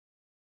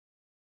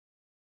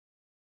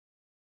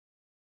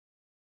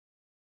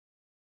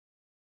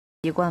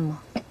习惯吗？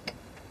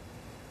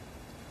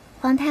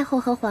皇太后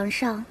和皇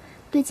上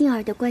对静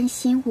儿的关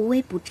心无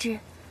微不至，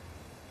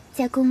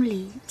在宫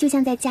里就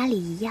像在家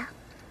里一样。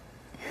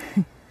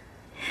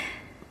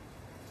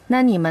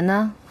那你们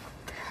呢？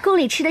宫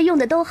里吃的用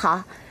的都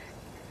好，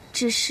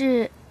只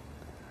是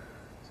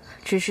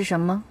什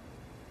么？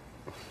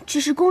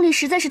只是宫里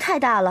实在是太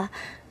大了，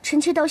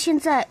臣妾到现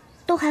在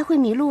都还会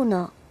迷路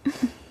呢。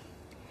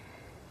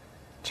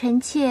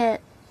臣妾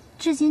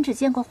至今只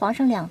见过皇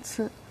上2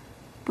次，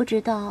不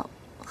知道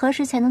何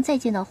时才能再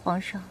见到皇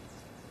上。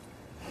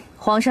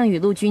皇上雨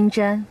露均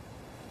沾，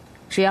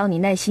只要你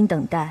耐心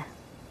等待，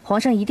皇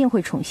上一定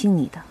会宠幸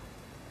你的。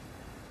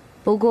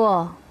不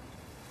过，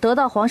得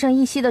到皇上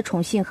一息的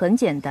宠幸很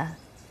简单，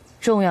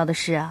重要的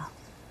是啊，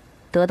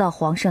得到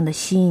皇上的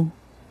心。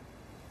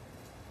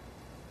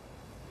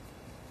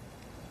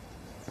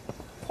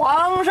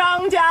皇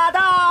上驾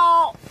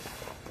到！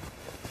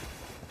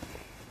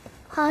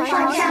皇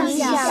上请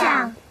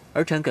下。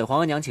儿臣给皇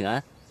额娘请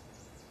安。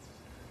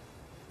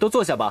都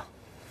坐下吧。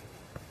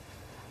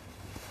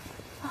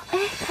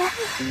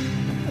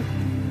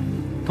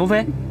童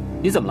妃，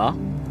你怎么了？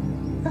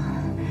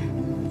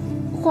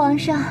皇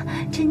上，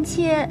臣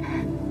妾……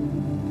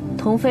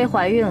童妃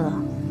怀孕了，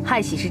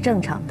害喜是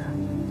正常的。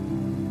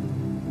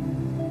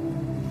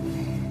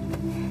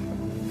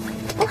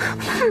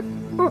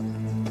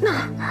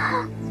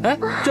哎，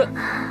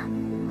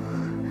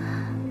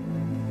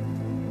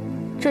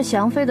这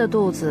祥妃的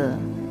肚子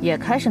也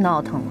开始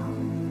闹腾了。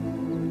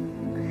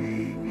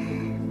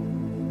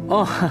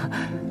哦，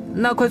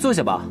那快坐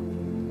下吧。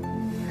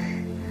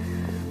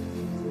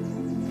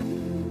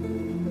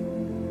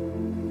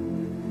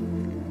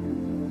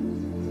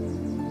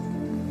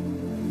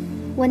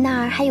我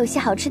那儿还有些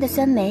好吃的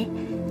酸梅，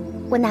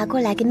我拿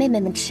过来给妹妹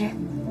们吃。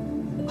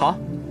好。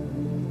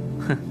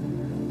哼。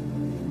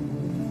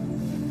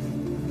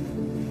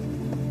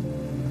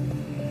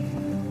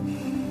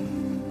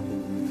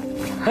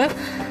哎，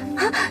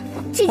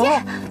姐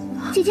姐，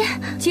姐姐，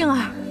静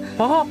儿，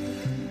皇后，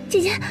姐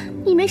姐，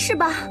你没事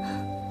吧？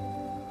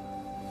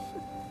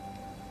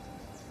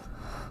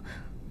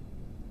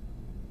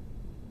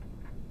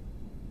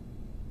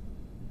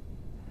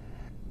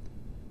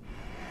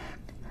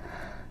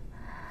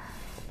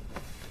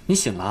你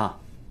醒了？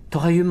头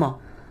还晕吗？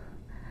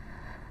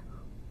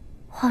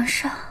皇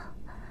上，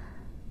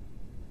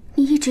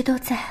你一直都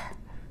在。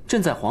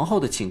朕在皇后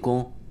的寝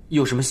宫，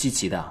有什么稀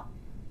奇的？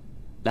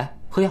来，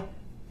喝药。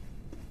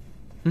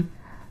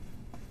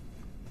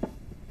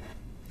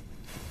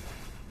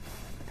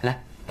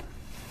来。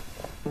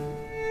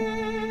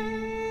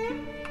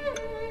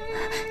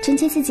臣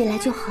妾自己来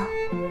就好，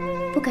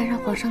不敢让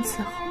皇上伺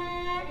候。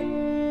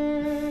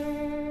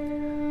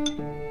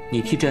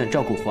你替朕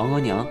照顾皇额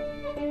娘，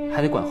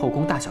还得管后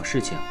宫大小事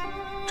情，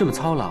这么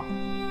操劳，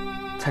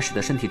才使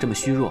得身体这么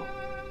虚弱。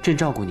朕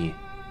照顾你，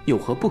有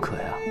何不可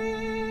呀？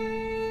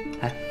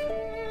来。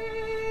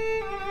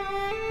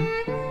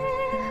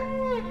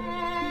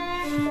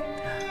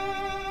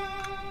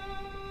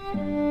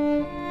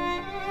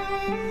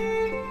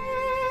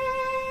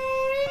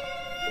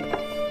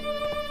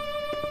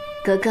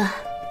格格，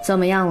怎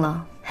么样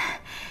了？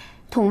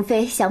童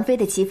妃、祥妃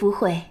的祈福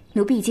会，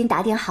奴婢已经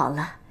打点好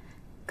了，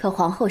可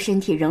皇后身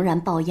体仍然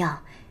抱恙，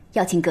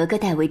要请格格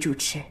代为主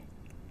持。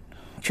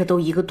这都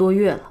1个多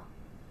月了，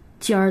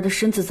静儿的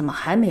身子怎么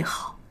还没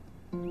好？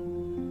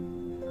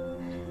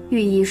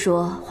御医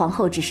说皇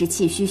后只是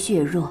气虚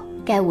血弱，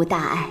该无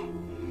大碍。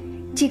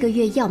这个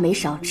月药没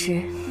少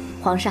吃，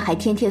皇上还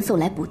天天送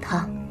来补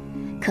汤，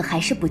可还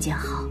是不见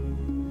好，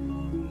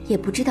也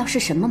不知道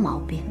是什么毛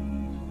病。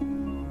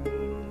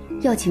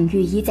要请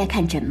御医再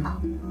看诊吗？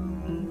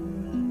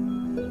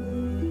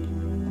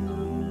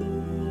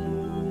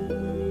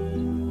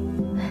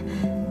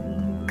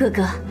哥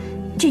哥，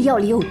这药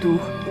里有毒。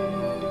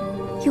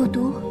有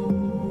毒？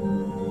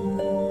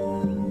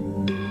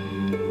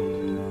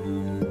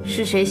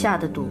是谁下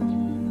的毒？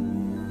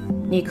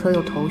你可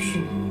有头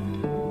绪？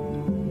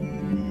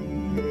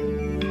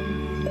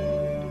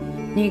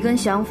你跟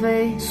祥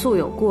妃素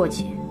有过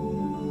节，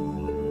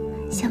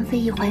祥妃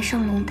已怀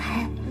上龙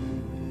胎，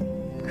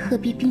何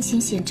必兵行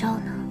险招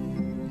呢？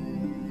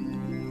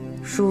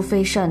淑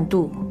妃善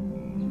妒，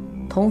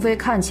童妃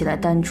看起来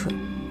单纯，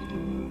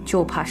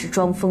就怕是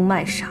装疯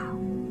卖傻。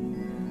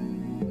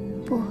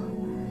不，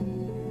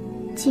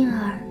静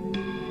儿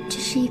只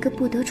是一个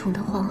不得宠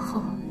的皇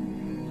后，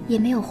也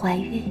没有怀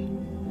孕。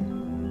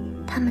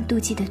他们妒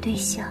忌的对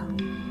象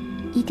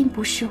一定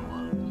不是我。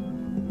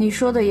你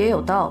说的也有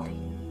道理，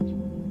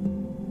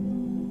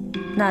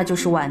那就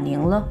是婉宁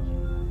了。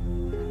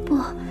不，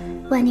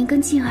婉宁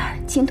跟静儿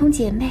情同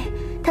姐妹，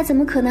她怎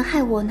么可能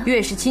害我呢？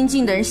越是亲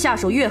近的人下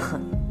手越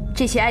狠，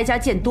这些哀家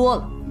见多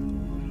了。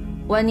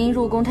婉宁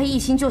入宫，她一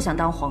心就想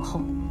当皇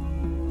后，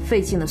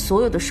费尽了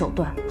所有的手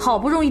段，好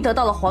不容易得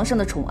到了皇上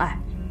的宠爱，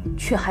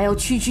却还要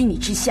屈居你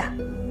之下，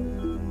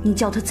你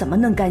叫她怎么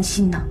能甘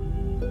心呢？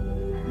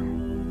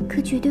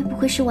可绝对不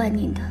会是婉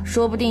宁的。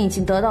说不定已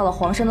经得到了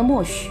皇上的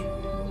默许，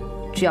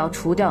只要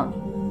除掉你，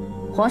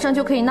皇上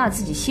就可以纳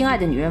自己心爱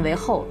的女人为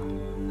后了。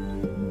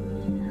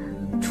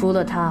除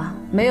了他，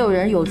没有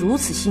人有如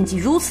此心机，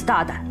如此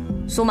大胆。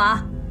苏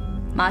麻，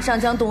马上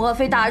将董鄂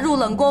妃打入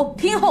冷宫，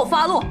听候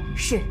发落。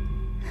是。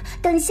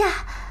等一下，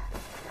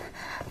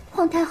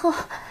皇太后，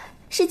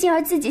是静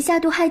儿自己下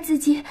毒害自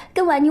己，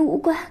跟婉宁无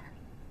关。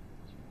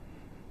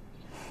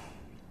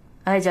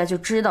哀家就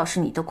知道是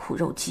你的苦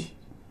肉计。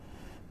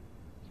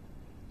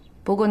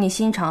不过你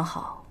心肠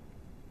好，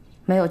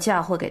没有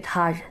嫁祸给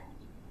他人。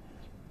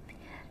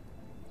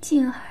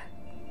静儿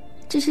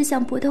只是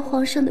想博得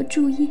皇上的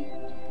注意，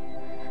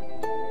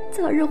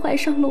早日怀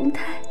上龙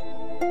胎，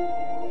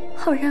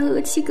好让鄂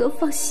七阁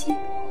放心，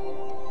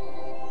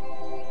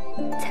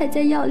才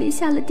在药里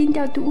下了丁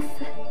点毒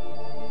粉，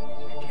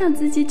让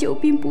自己久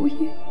病不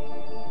愈。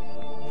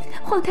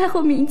皇太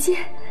后明鉴，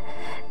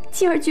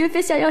静儿绝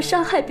非想要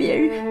伤害别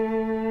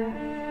人。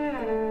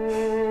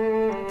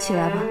起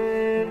来吧，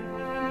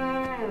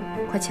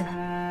快起来。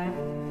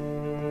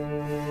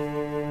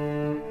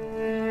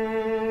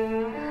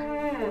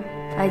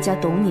哀家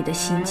懂你的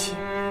心情，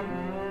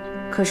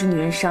可是女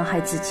人伤害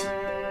自己，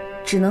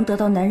只能得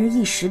到男人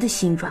一时的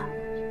心软，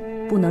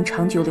不能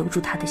长久留住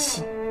他的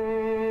心。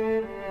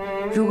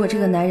如果这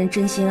个男人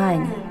真心爱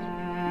你，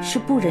是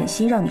不忍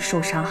心让你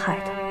受伤害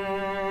的。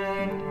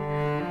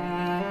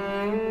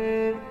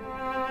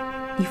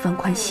你放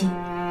宽心，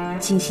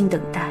静心等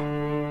待，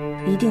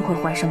一定会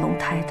怀上龙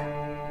胎的。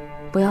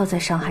不要再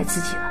伤害自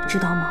己了，知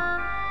道吗？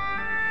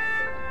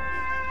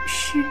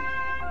是。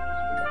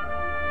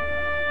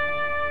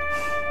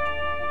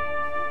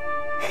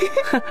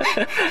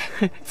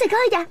再高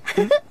一点。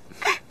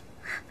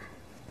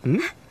嗯。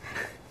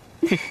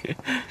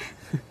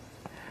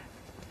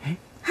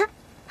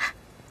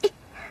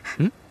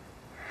嗯。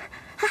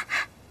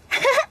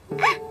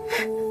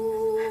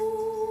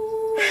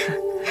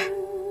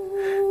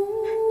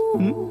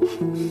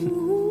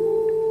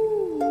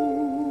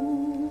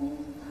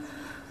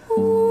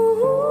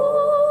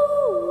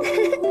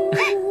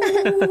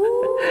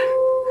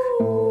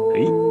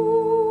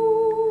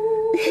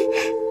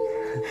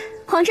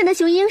皇上的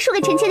雄鹰输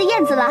给臣妾的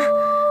燕子了。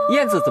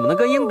燕子怎么能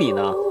跟鹰比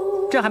呢？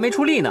这还没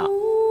出力呢。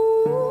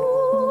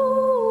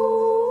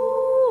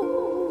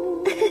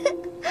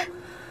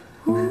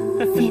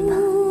飞吧，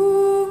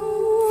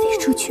飞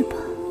出去吧。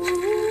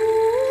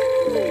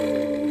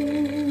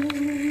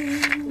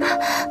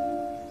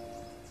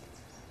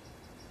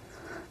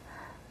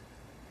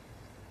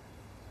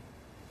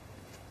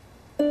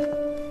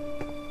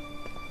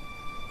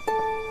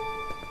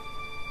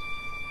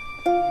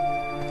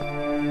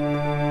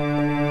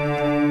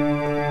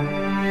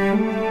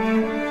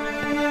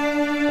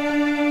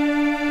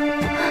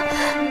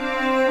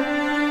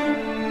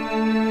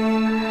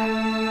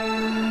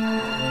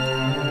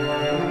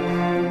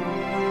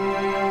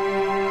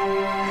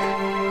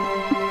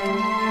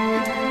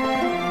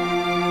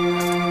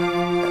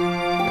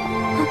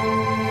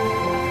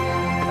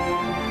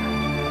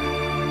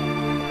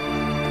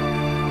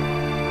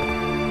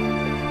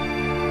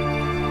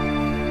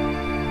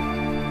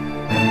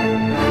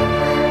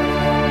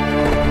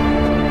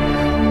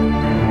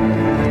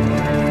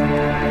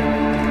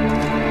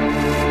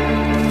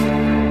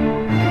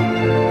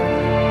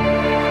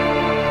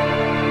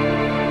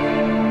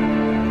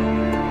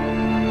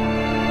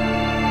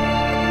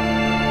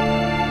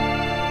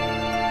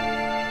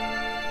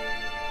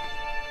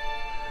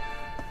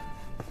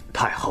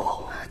太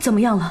后，怎么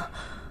样了？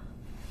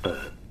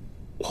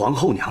皇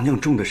后娘娘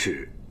中的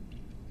是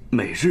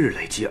每日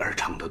累积而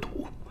成的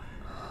毒，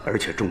而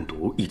且中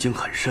毒已经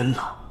很深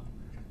了，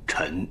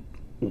臣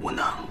无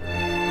能。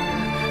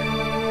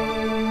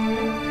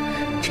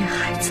这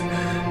孩子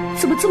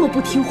怎么这么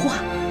不听话？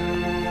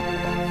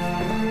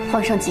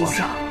皇上吉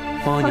祥，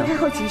皇额娘，皇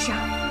太后吉祥。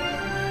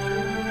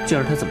静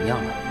儿她怎么样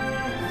了？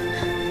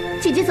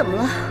姐姐怎么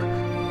了？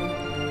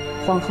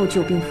皇后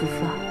久病复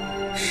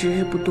发，时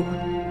日不多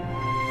了，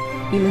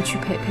你们去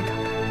陪陪她吧。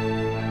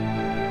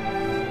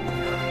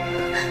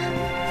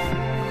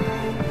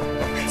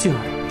静儿，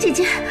姐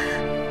姐，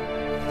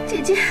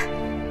姐姐。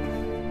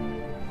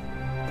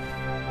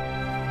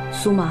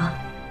苏麻，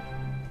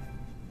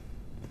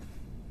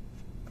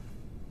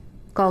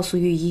告诉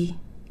御医，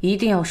一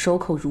定要守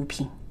口如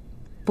瓶，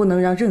不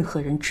能让任何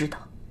人知道。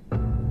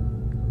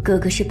哥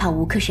哥是怕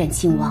吴克闪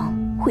亲王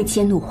会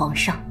迁怒皇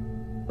上。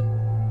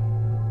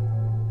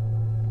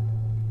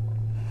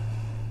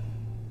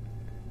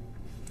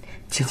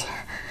静儿，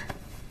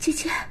姐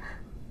姐，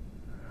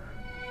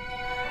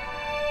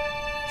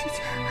姐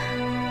姐，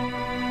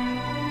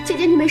姐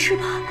姐，你没事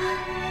吧？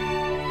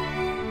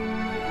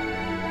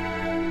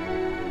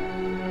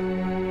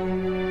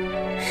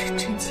是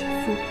臣妾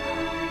父宝，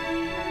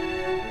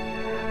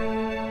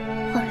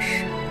皇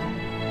上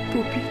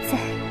不必在意。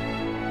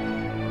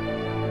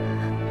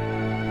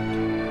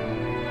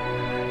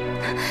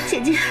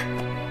姐姐，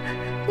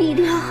你一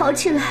定要好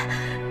起来，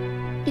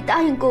你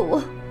答应过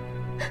我。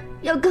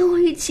要跟我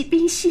一起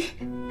冰溪，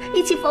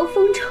一起防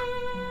风筝，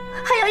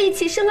还要一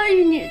起生儿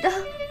育女的。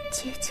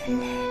姐姐累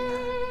了，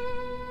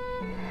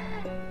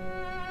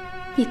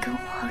你跟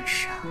皇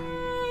上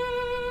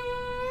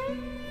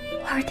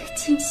玩得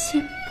尽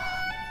兴吧。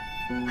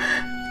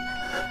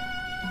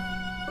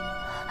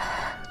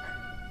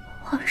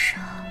上，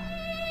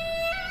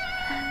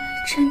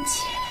臣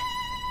妾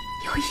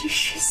有一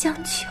事相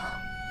求。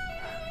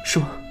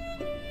说，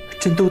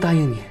朕都答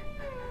应你。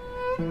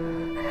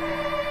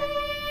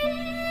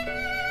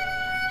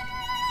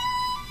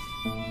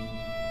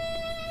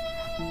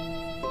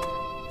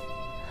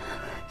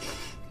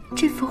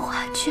这幅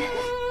画卷，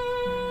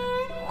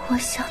我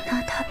想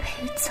拿它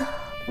陪葬，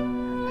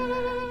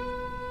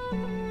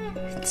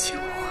请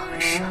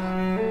皇上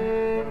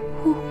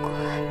勿怪。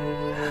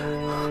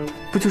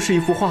不就是一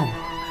幅画吗？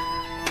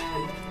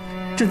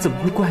朕怎么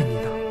会怪你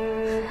呢？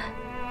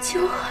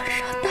求皇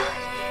上答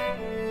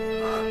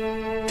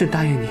应。朕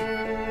答应你，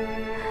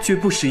绝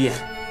不食言。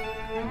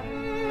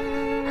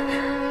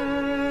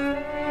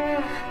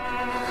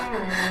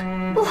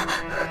不，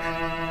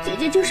姐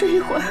姐就睡一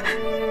会儿，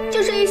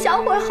就睡一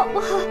小会儿，好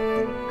不好？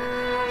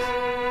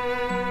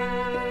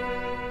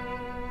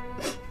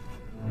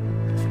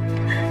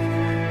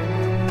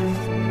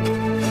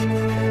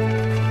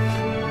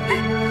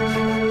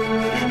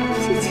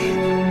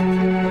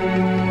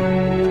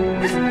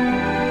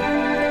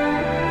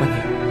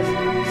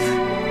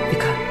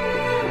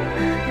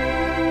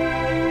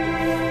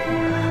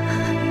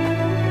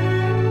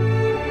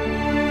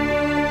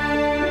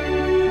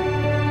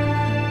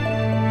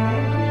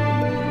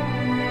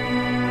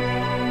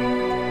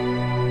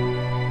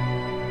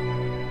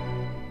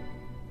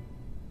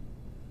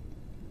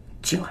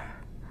静儿，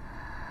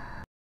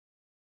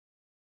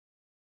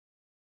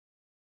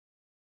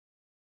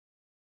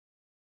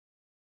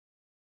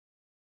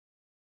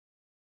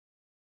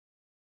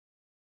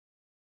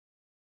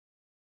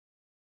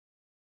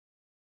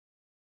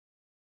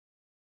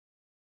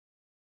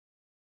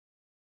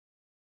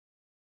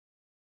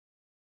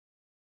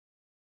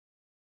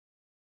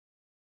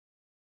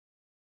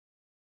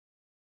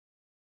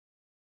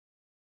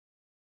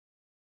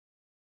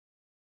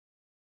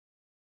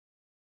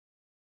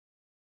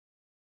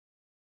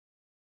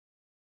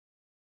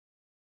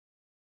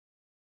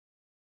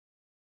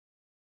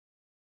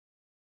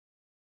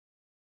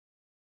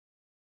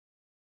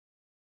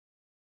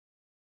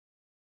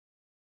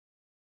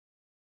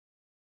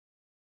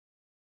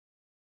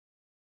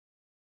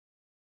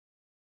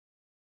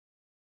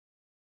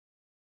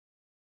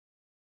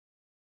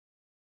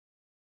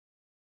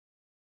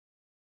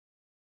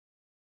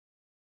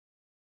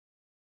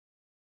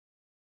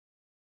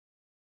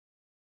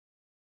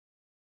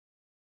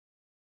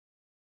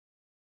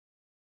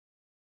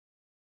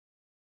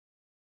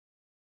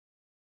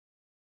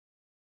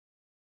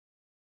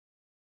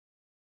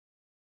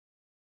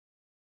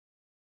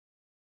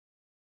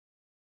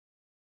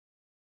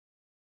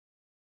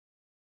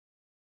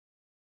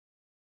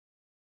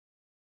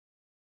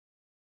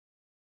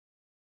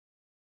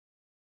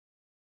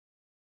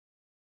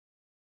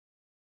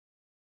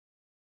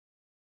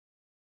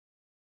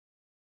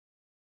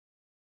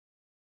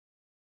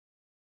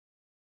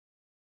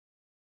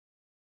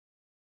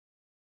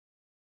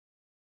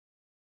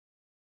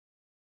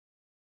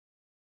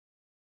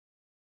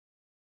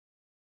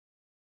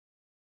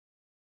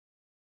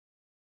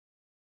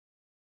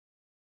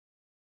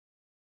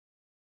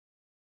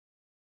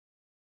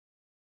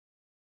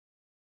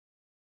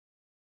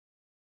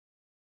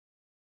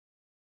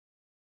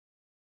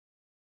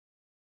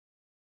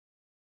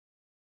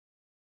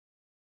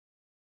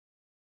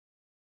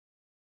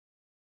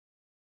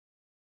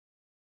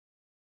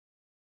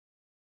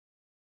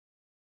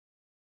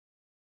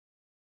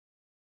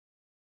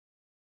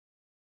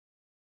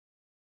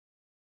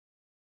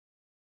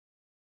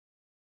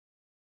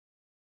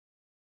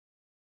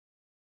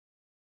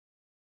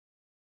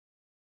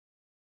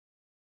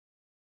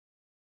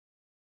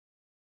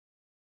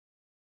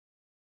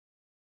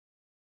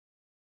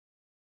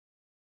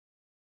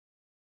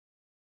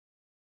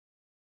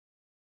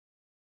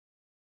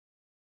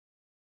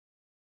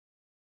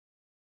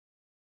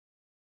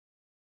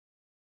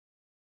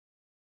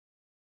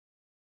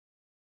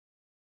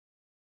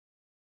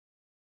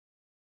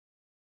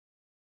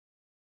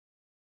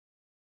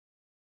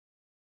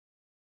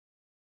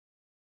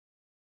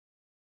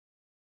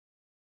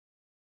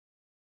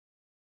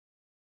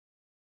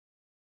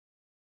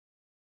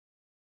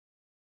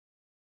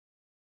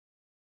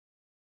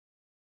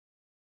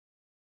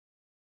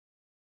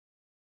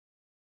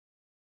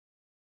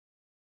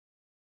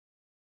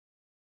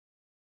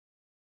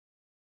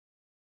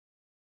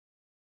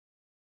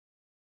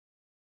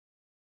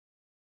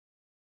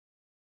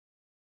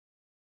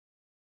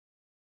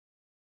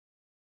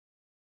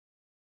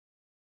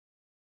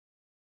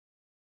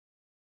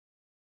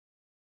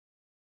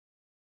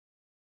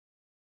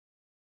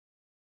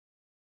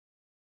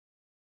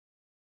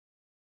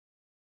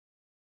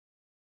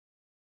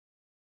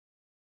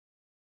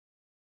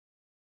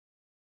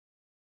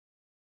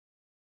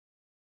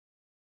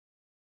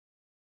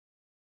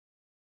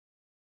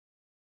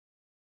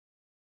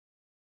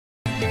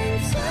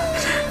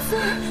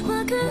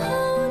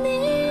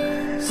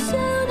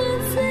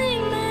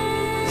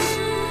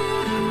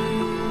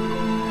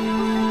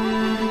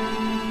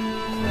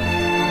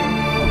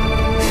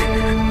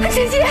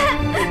姐姐，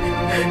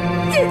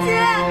姐姐，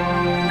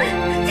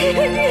姐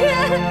姐。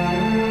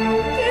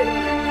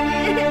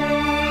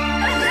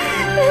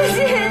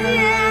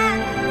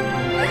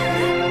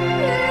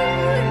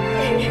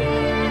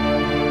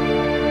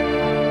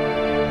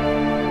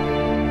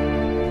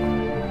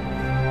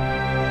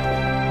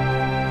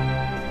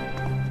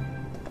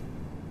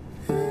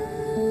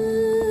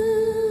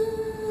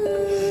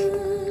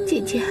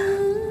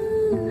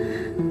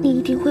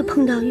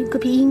碰到一个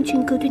比英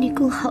俊哥对你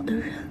更好的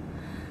人，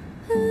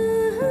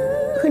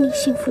和你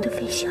幸福的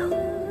飞翔，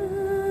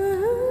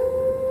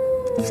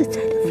自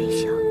在的飞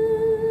翔。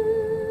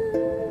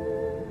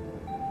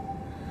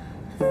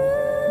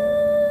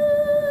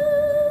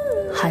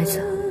孩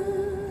子，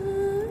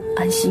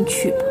安心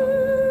去吧，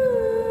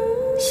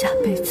下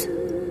辈子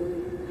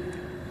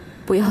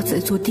不要再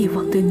做帝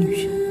王的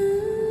女人。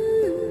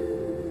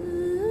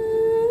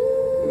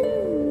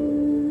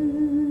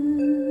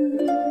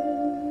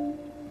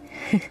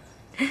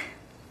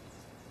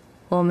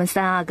我们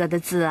三阿哥的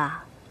字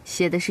啊，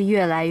写的是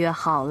越来越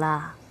好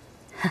了。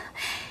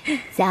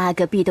三阿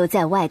哥避都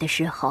在外的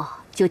时候，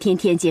就天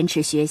天坚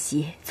持学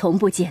习，从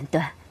不间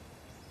断。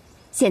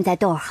现在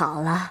豆好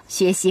了，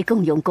学习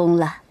更用功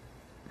了。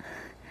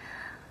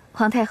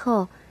皇太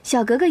后，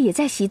小格格也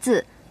在习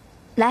字，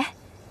来，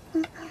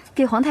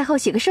给皇太后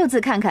写个寿字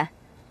看看。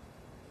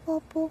我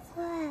不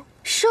会。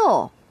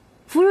寿，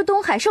福如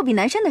东海，寿比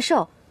南山的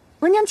寿，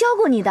文娘教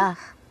过你的。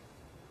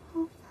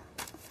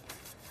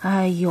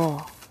哎呦，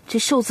这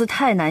寿字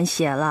太难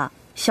写了，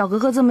小格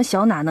格这么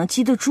小哪能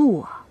记得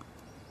住啊？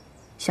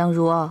香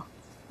如，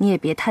你也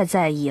别太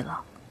在意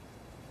了。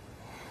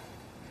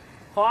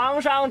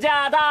皇上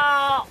驾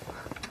到！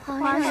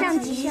皇上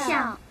吉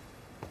祥。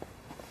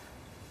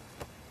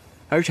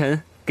儿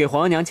臣给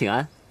皇额娘请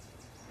安。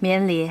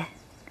免礼。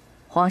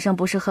皇上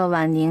不是和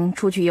婉宁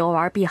出去游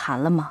玩避寒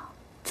了吗？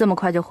这么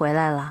快就回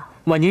来了？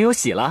婉宁有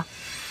喜了？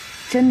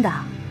真的？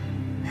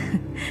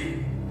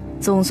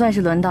总算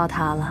是轮到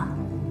他了。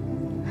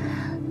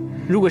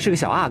如果是个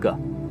小阿哥，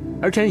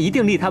儿臣一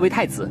定立他为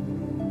太子。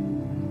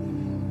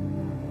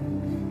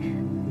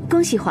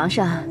恭喜皇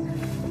上。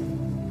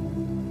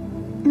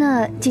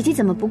那姐姐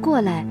怎么不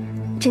过来？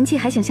臣妾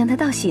还想向她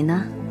道喜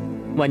呢。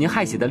婉宁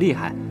害喜的厉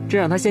害，这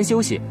让她先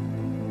休息。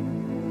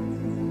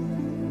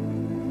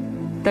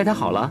待她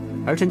好了，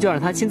儿臣就让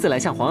她亲自来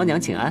向皇额娘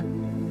请安。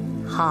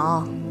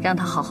好，让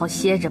她好好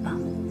歇着吧。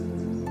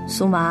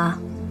苏麻，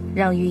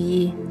让御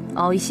医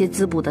熬一些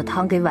滋补的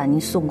汤给婉宁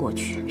送过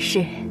去。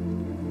是。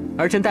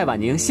儿臣代婉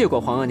宁谢过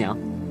皇额娘。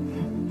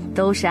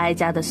都是哀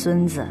家的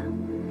孙子。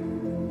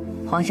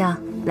皇上，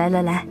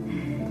来，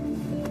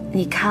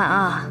你看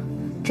啊，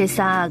这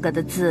三阿哥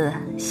的字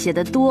写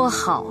得多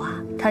好啊！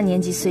他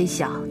年纪虽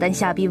小，但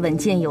下笔稳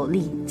健有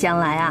力，将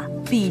来啊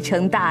必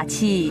成大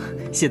器。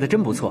写得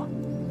真不错。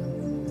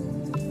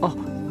哦，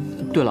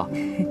对了，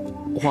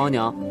皇额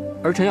娘，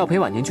儿臣要陪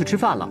婉宁去吃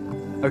饭了，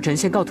儿臣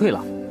先告退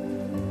了。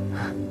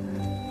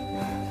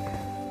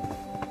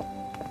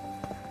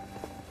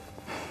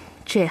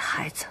这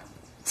孩子，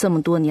这么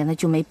多年了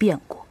就没变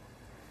过。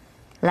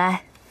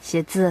来，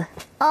写字。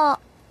哦。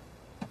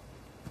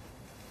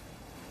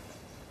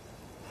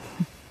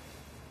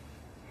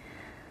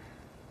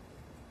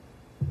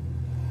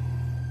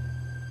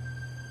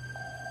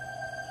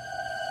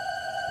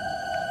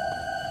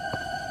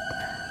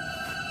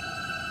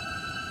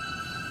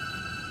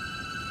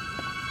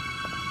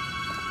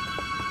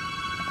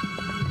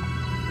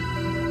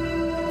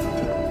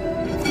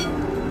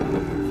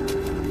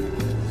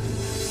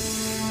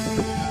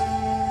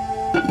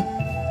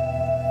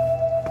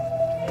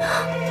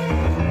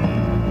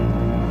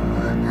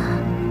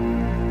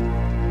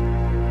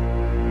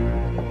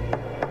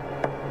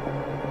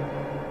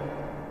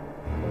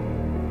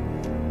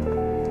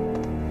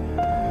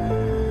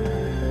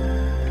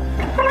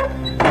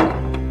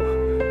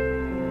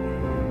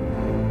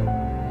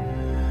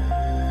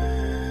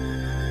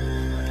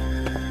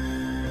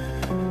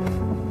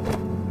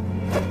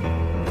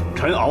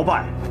臣鳌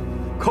拜，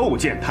叩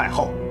见太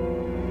后。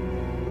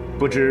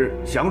不知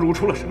祥如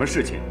出了什么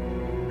事情，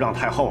让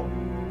太后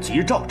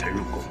急召臣入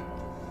宫。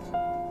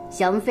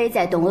祥妃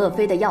在董鄂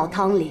妃的药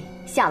汤里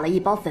下了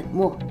一包粉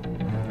末，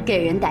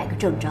给人逮个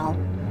正着。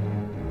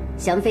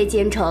祥妃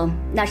坚称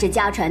那是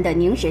家传的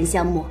凝神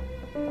香末。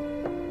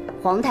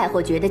皇太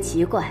后觉得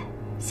奇怪，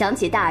想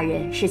起大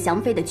人是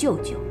祥妃的舅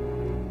舅，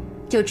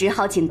就只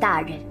好请大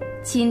人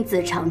亲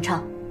自尝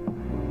尝。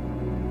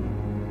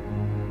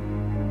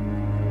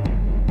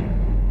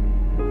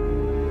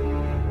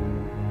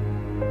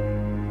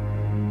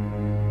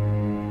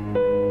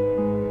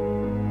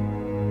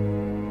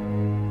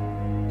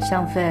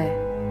香妃，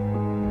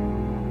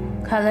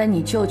看来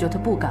你舅舅他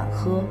不敢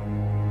喝，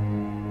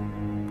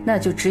那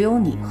就只有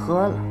你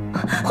喝了。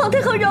皇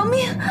太后饶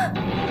命！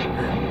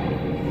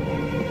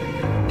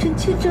臣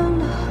妾招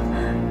了，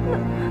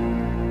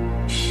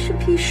那是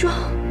砒霜。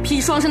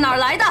砒霜是哪儿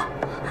来的？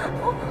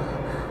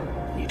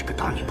你这个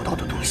大逆不道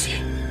的东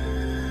西！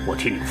我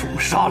替你父母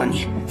杀了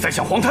你，再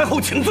向皇太后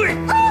请罪。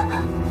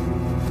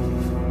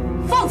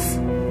放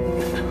肆！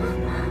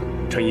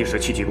臣一时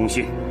气急攻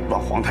心，望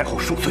皇太后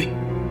恕罪。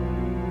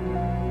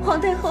皇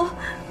太后，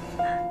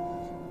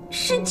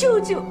是舅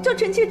舅叫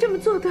臣妾这么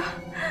做的。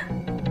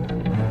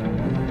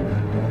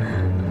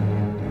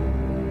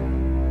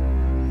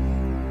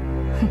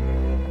哼，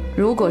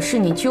如果是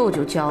你舅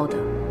舅教的，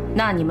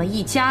那你们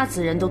一家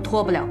子人都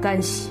脱不了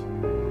干系。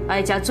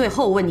哀家最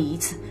后问你一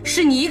次，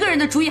是你一个人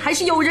的主意，还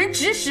是有人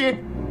指使？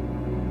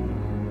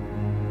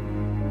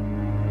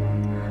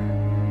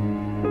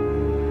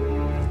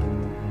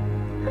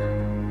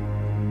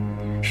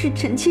是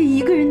臣妾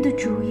一个人的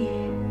主意，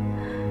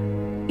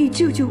与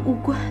舅舅无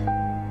关。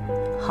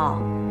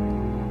好，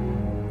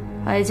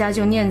哀家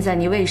就念在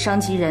你未伤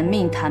及人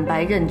命，坦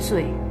白认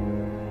罪，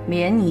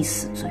免你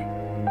死罪。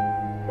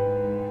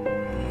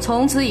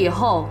从此以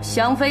后，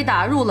降妃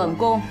打入冷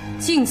宫，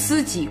尽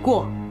思己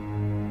过。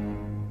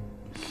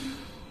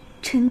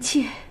臣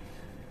妾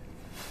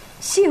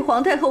谢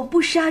皇太后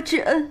不杀之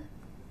恩。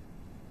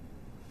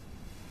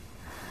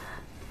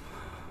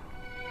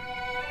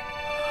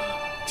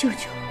舅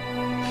舅，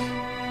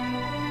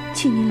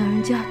请您老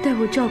人家代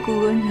我照顾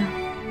额娘，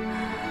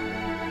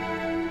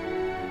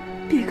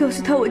别告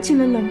诉她我进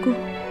了冷宫，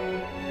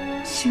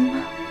行吗？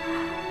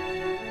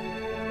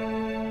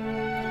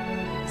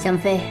香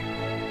妃，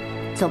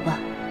走吧。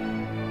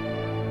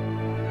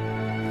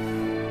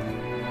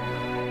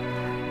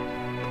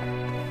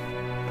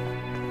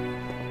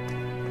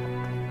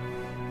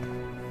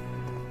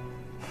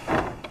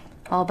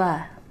鳌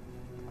拜，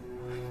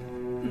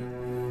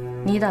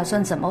你打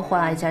算怎么还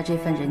哀家这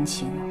份人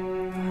情啊？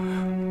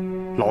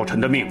老臣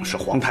的命是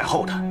皇太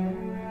后的，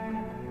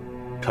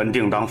臣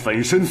定当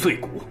粉身碎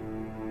骨，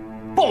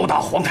报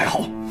答皇太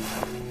后。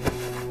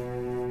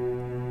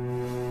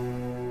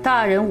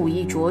大人武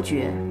艺卓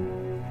绝，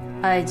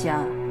哀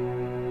家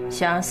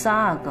想让三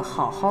阿哥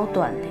好好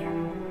锻炼。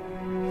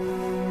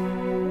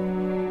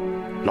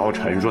老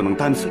臣若能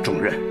担此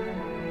重任，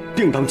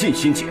定当尽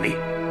心竭力，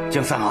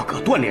将三阿哥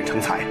锻炼成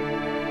才，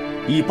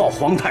以报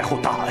皇太后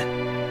大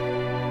恩。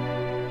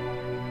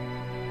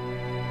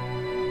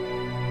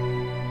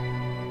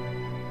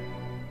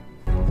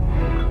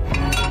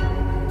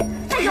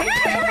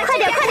快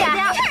点，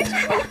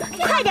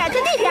快点，在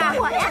那边，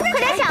快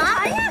点抢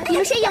啊！你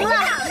们谁赢了？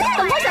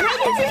本宫赏他一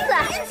锭金子。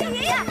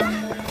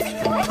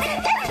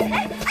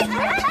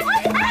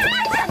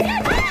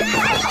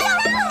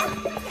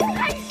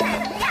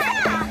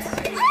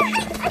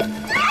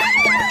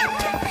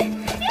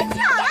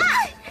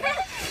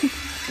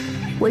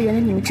我忍了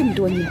你们这么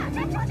多年，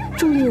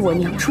终于为我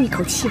娘出一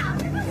口气了。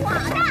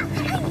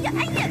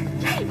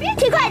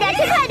踢快点，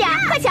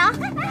快抢！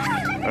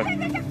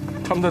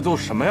他们在做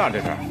什么呀？这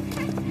是？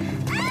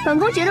本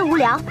宫觉得无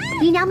聊，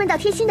姨娘们倒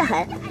贴心的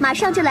很，马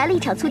上就来了一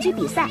场蹴鞠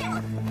比赛，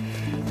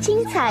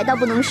精彩倒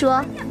不能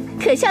说，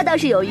可笑倒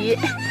是有余。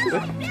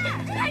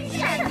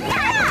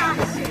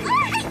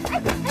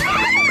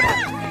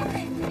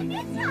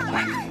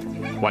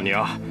婉宁，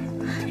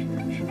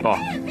哦，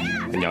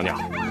娘娘，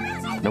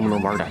能不能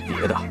玩点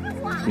别的？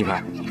你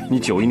看，你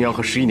九姨娘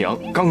和十姨娘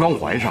刚刚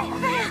怀上。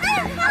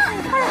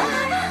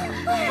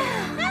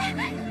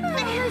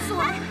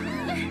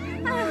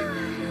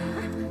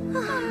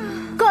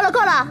够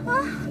了！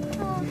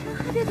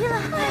别踢了！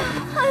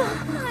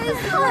哎呦！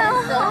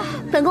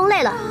本宫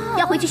累了，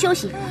要回去休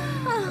息。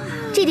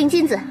这锭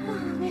金子，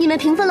你们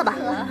平分了吧。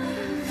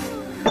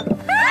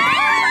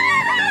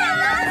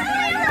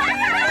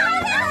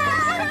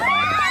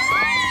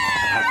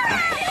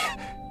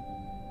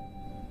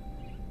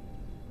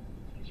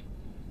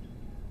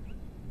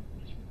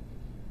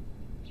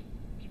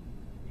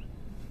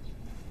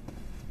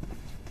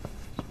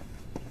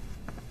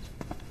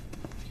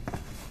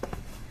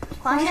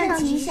皇上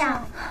吉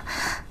祥。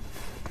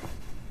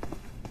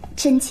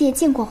臣妾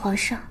见过皇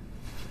上。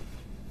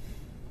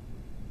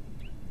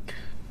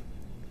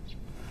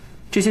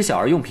这些小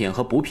儿用品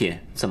和补品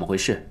怎么回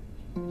事？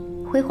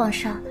回皇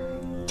上，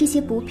这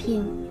些补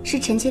品是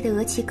臣妾的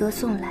额齐阁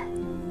送来，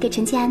给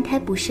臣妾安胎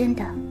补身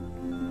的。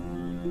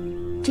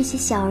这些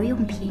小儿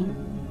用品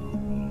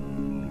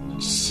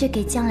是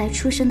给将来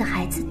出生的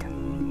孩子的。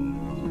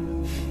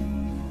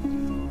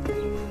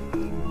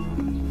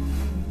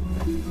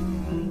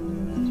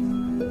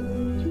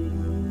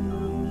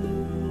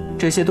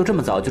这些都这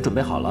么早就准备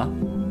好了？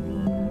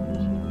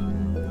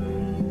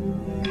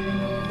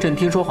朕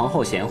听说皇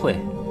后贤惠，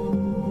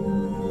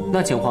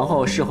那请皇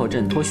后侍候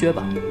朕脱靴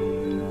吧。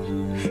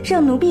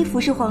让奴婢服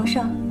侍皇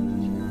上。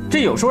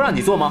朕有说让你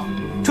做吗？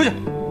出去。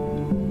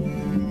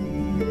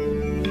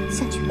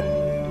下去吧。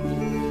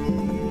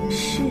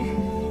是。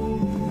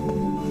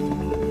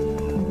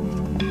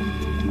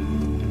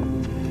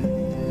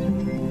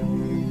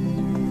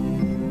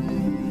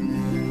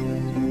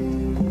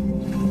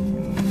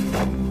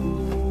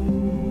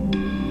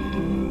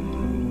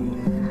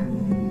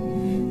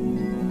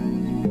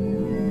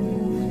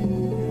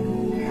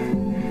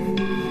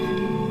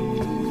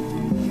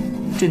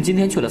朕今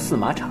天去了4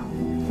马场。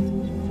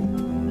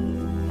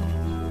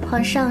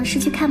皇上是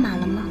去看马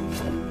了吗？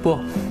不，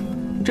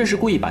朕是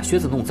故意把靴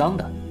子弄脏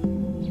的。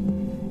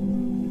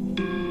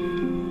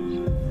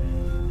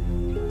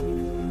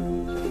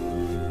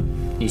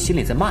你心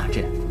里在骂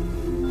朕？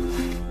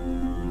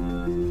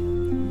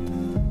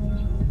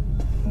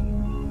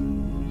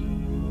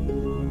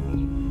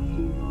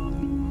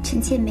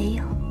臣妾没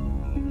有，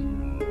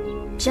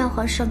只要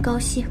皇上高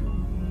兴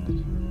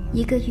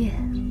，1个月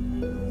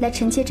来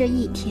臣妾这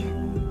1天，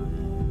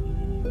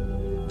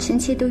臣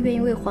妾都愿意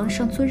为皇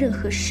上做任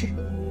何事。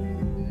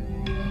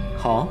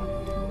好，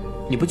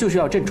你不就是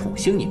要朕宠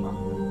幸你吗？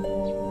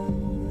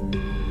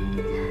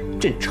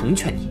朕成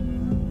全你。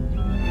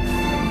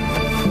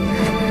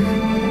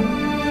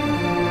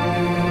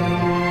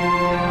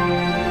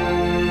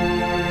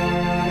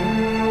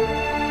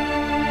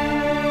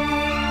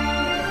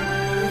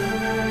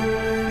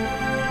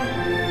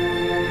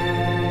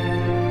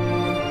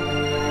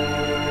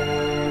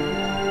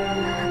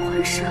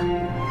皇上，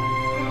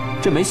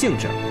这没兴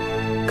致，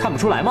看不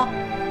出来吗？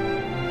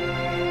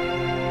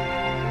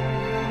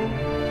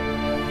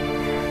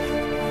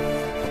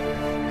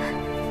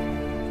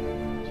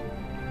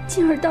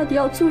静儿到底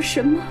要做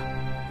什么，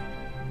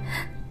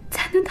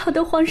才能讨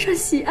得皇上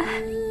喜爱？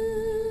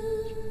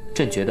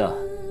朕觉得，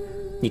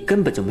你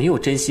根本就没有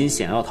真心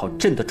想要讨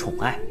朕的宠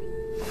爱。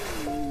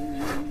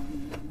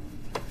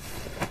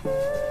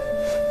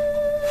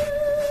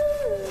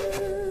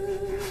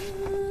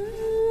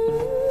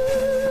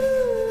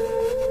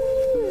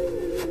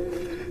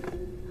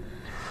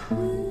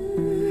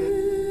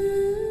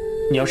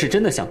你要是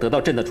真的想得到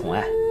朕的宠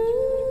爱，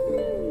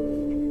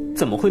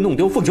怎么会弄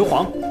丢凤求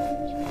凰？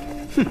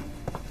哼！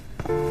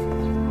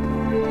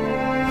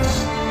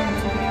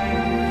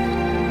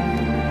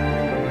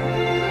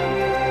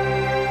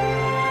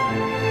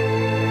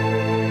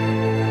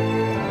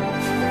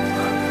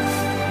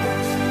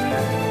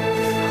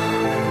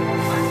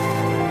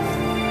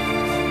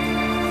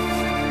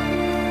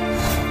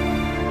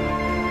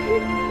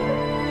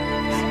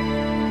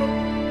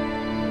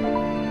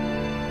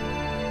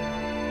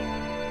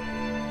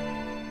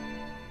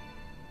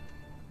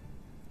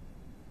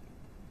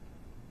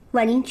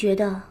婉宁觉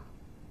得，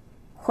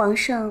皇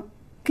上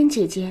跟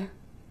姐姐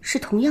是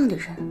同样的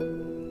人，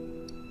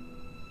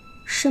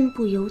身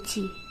不由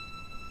己，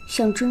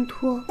想挣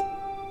脱，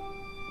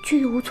却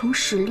又无从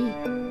使力。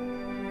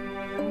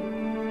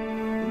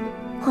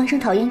皇上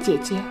讨厌姐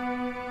姐，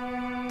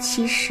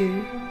其实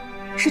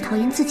是讨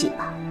厌自己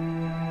吧？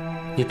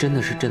你真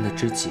的是朕的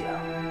知己啊！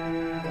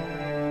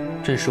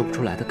朕说不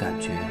出来的感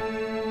觉，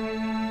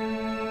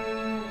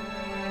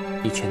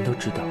你全都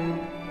知道。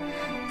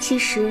其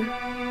实。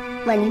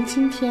婉宁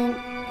今天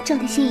叫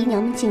那些姨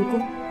娘们进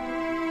宫，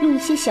用一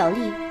些小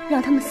力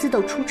让他们私斗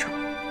出丑，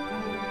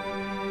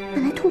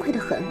本来痛快得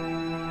很，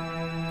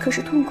可是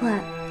痛快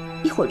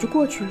一会儿就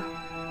过去了。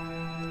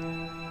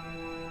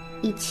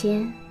以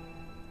前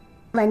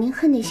婉宁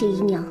恨那些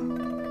姨娘，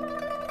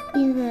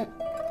因为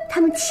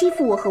她们欺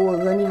负我和我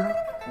额娘，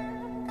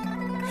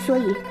所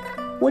以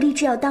我立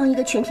志要当一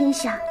个全天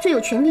下最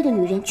有权力的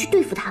女人去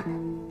对付她们。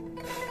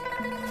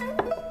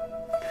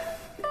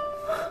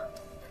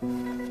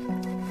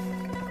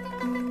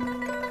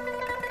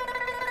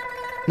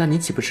那你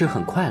岂不是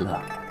很快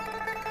乐？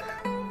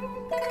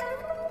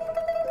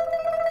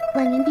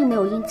婉宁并没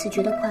有因此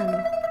觉得快乐，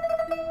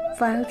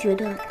反而觉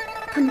得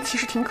他们其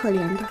实挺可怜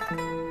的。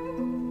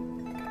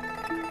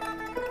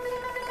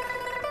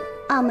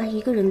阿玛一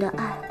个人的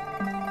爱，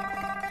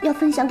要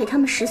分享给他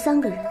们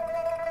13个人，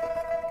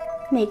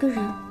每个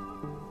人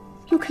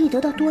又可以得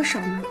到多少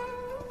呢？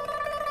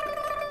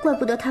怪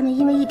不得他们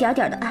因为一点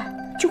点的爱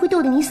就会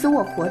斗得你死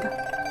我活的。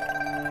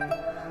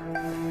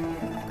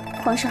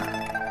皇上，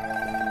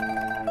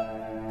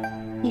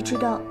你知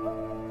道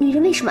女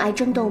人为什么爱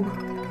争斗吗？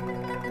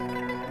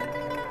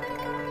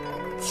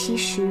其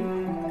实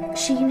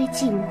是因为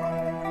寂寞。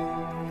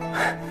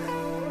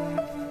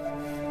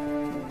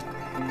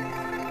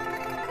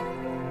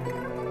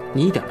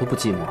你一点都不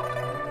寂寞，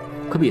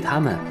可比他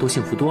们都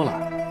幸福多了。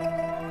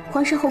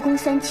皇上后宫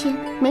3000，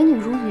美女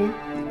如云，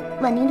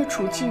婉宁的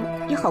处境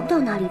也好不到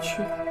哪里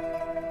去。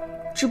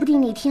指不定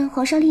哪天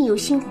皇上另有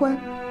新欢，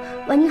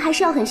婉宁还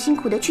是要很辛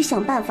苦的去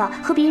想办法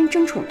和别人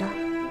争宠的。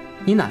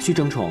你哪去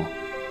争宠？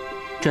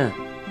朕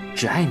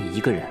只爱你一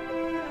个人。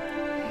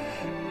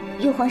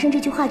有皇上这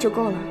句话就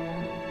够了。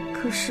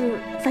可是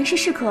凡事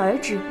适可而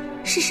止，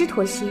适时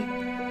妥协，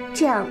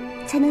这样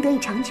才能得以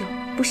长久，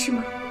不是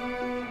吗？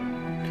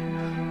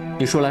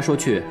你说来说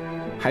去，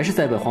还是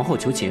在为皇后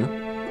求情，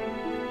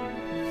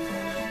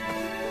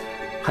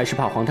还是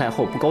怕皇太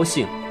后不高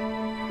兴，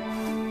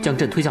将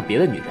朕推向别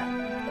的女人？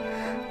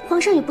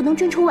皇上也不能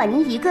专宠婉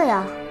宁一个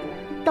呀，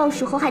到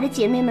时候害得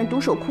姐妹们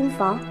独守空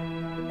房。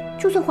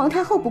就算皇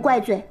太后不怪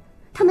罪，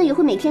他们也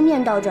会每天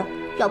念叨着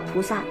要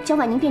菩萨将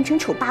婉宁变成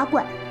丑八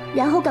怪，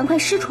然后赶快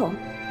失宠。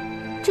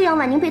这样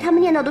婉宁被他们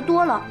念叨的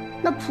多了，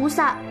那菩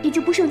萨也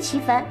就不胜其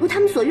烦，如他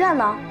们所愿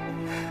了。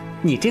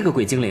你这个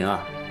鬼精灵啊！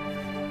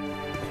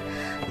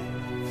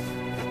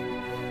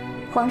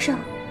皇上，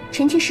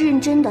臣妾是认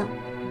真的，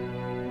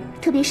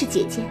特别是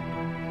姐姐，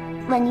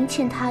婉宁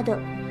欠她的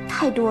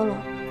太多了，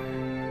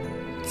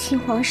请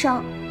皇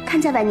上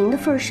看在婉宁的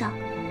份上，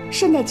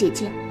善待姐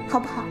姐，好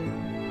不好？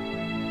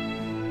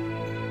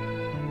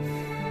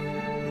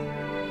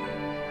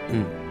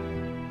嗯。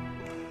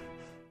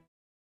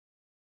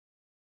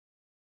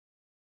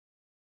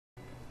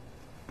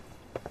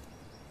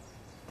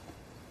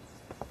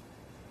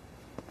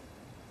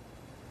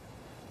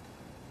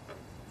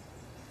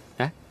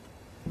哎，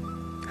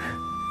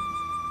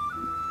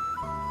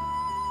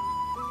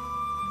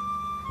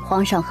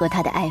皇上和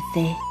他的爱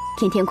妃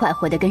天天快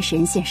活得跟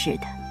神仙似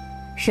的，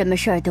什么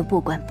事儿都不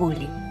管不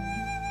理，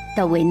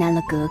倒为难了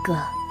格格，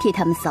替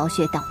他们扫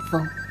雪挡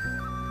风。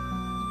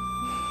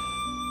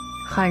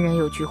汉人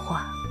有句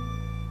话，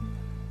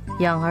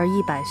养儿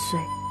100岁，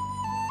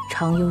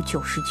长忧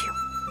99。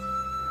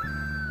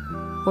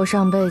我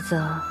上辈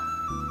子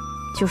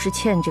就是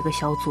欠这个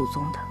小祖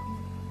宗的，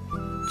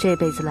这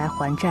辈子来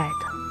还债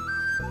的。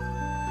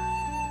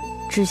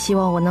只希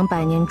望我能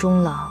百年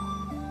终老，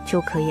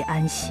就可以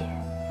安歇。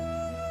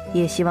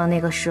也希望那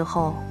个时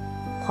候，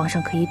皇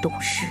上可以懂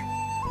事，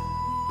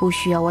不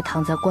需要我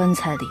躺在棺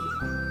材里，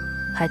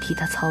还替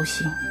他操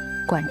心，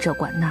管这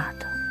管那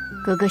的。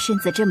格格身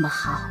子这么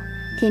好，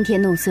天天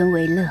弄孙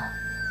为乐，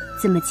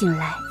怎么近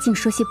来竟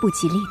说些不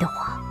吉利的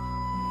话？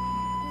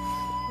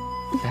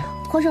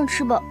皇上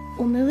吃吧，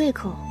我没胃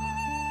口。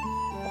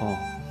哦。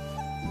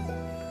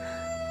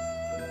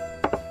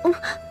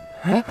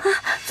哎，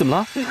怎么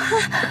了？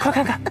快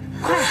看看，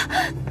快！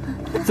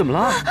怎么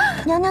了？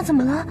娘娘怎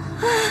么了？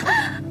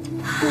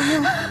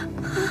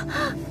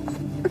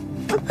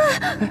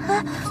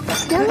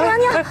娘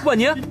娘，哎，婉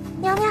宁，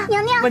娘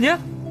娘，婉宁，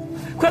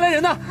快来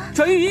人呐！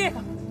传御医，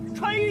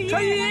传御医，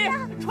传御医，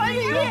传御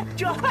医！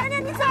娘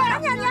娘，你怎么了？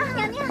娘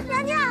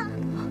娘，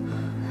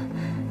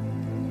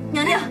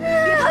娘娘，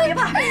别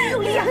怕，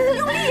用力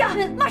呀，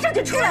马上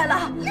就出来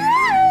了，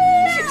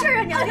使劲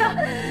啊，娘娘，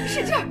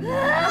使劲儿，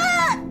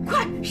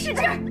快使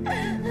劲儿，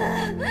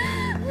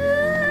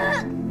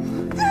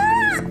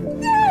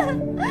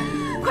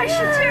快使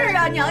劲儿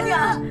啊，娘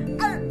娘，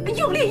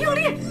用力，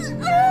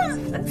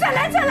再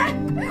来，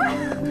快，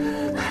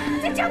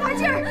再加把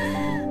劲儿，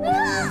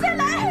再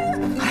来，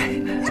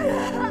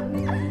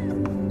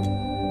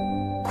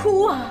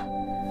哭啊，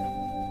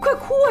快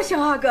哭啊，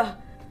小阿哥，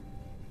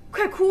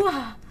快哭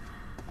啊！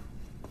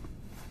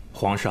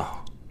皇上，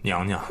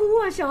娘娘，哭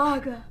啊，小阿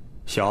哥！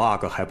小阿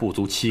哥还不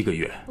足7个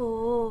月，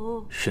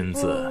身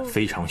子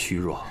非常虚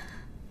弱，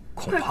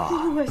恐怕……快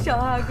哭啊，小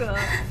阿哥！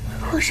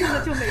皇上，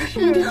就没事，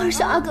一定要是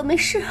小阿哥没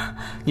事。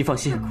你放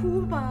心，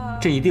哭吧，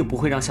朕一定不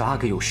会让小阿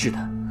哥有事的。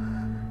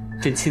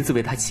朕亲自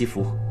为他祈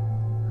福，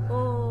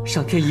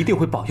上天一定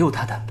会保佑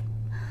他的。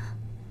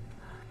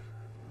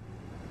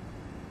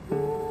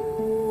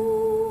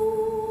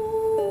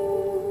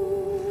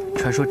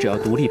传说只要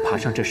独立爬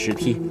上这石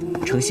梯，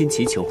诚心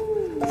祈求，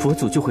佛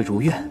祖就会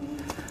如愿。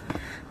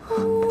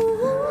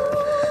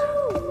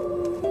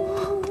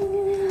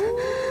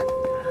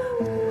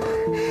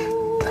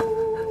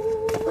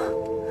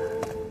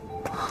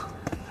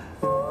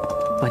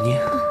婉宁，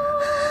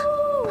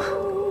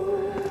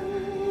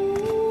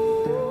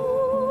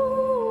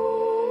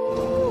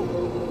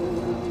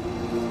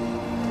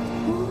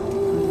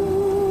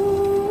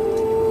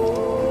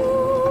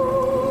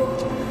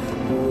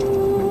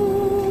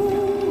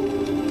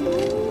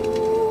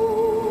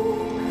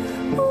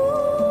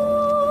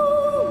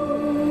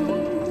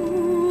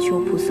求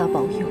菩萨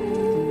保佑，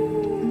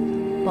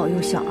保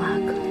佑小阿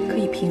哥可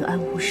以平安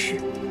无事。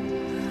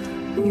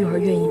玉儿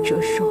愿意折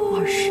寿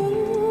20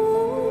年。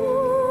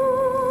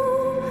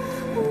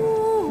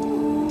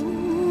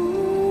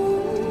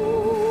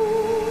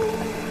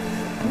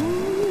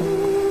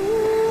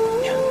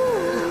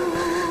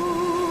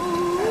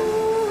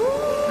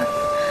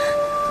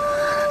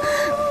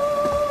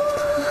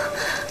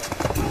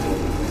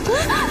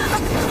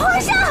皇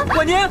上，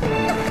婉宁，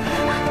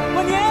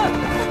婉宁，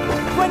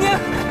婉宁，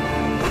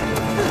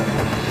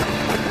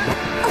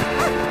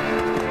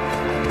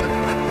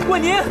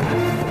婉宁，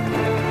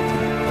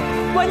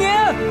婉宁，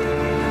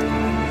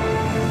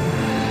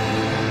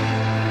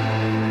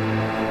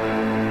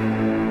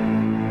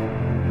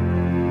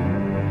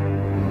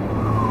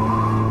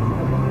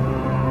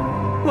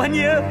婉宁，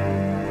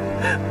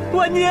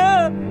婉宁。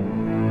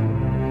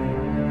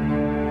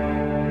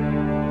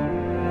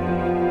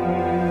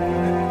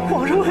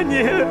婉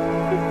宁，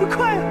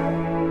快！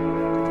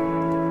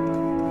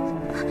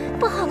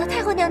不好了，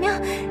太后娘娘，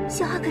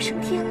小阿哥升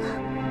天了。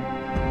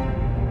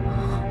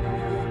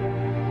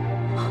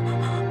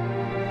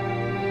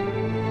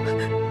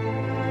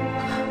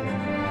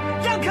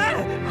让开！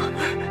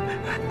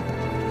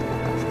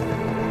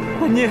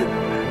婉宁，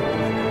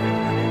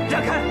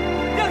让开！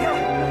皇上，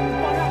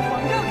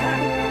让开！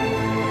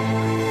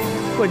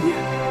婉宁，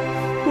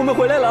我们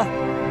回来了。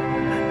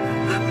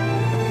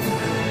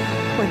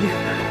婉宁。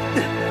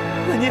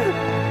婉宁，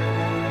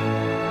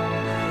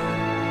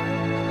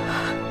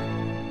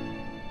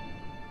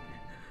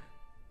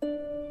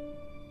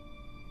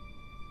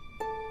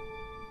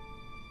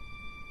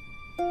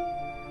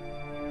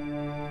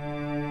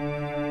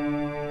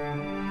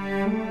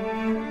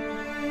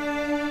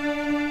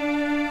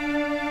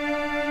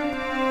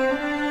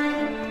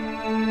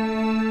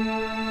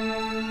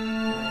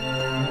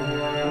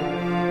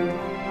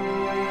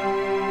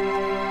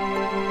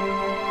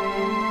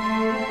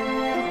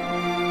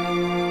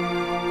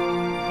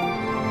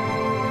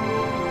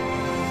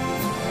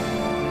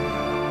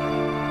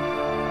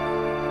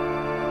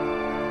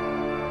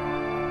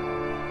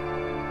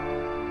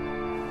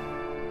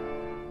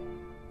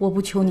我不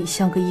求你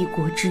像个一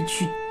国之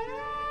君，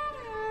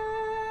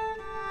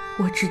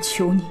我只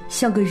求你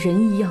像个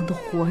人一样的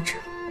活着，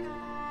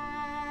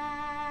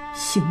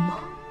行吗？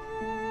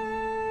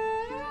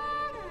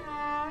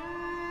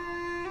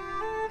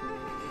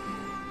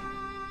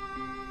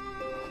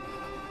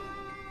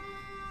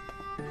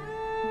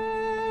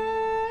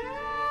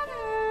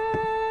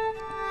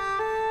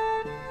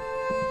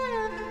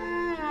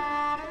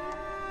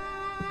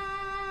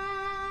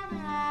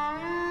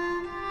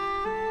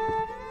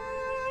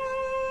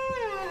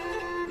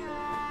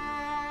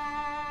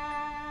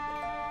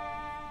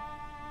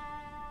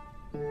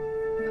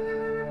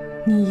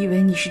你以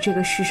为你是这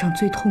个世上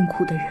最痛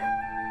苦的人？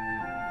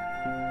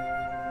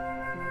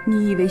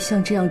你以为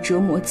像这样折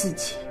磨自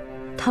己，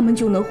他们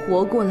就能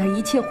活过来，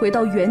一切回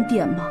到原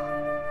点吗？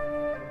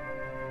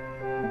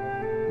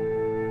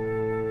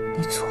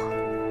你错了，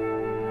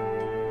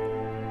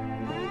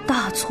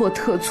大错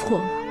特错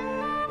了。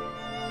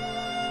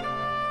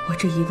我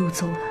这一路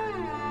走来，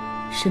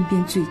身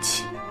边最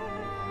亲、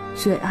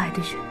最爱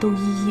的人都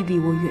一一离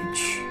我远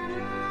去，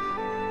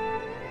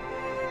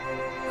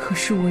可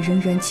是我仍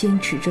然坚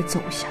持着走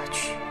下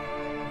去，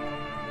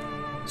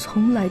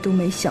从来都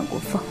没想过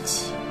放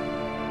弃。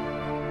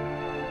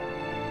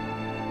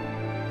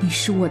你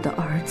是我的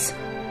儿子，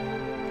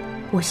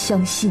我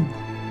相信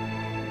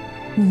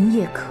你，你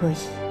也可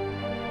以。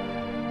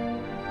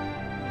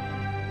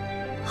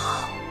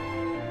好，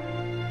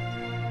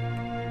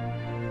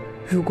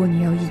如果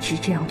你要一直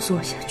这样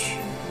做下去，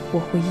我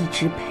会一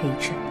直陪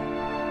着你。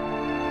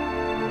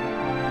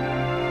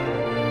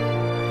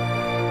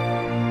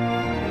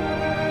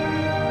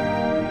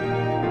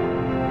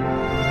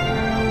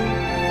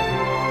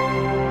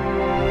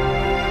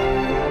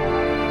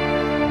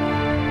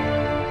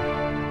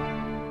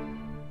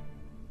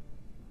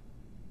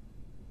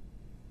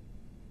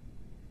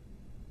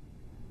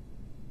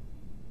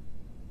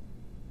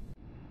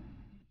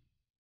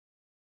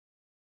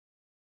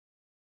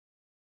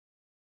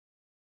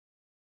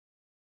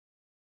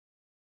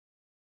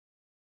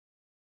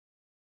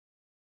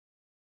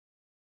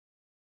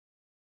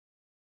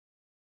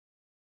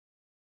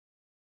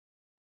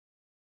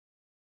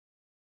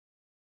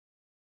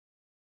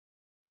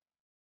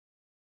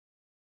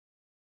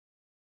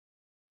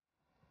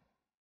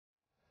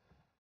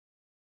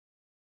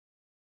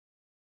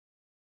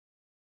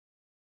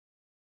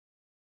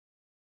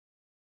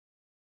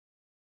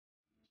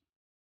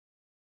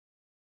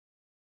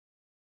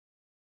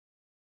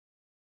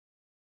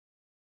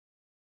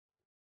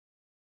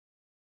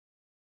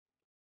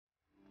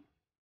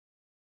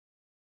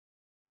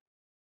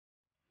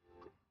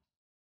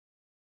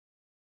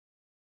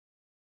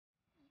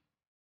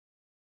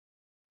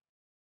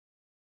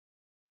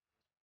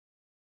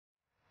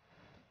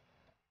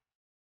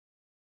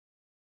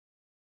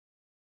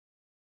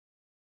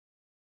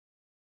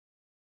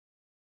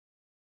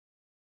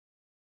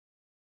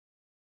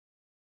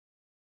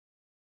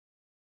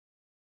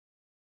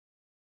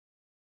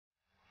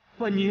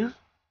婉宁，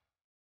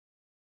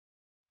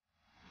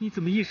你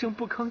怎么一声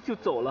不吭就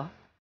走了？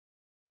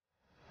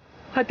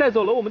还带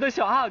走了我们的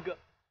小阿哥。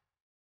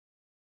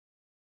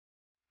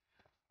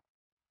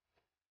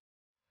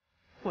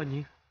婉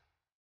宁，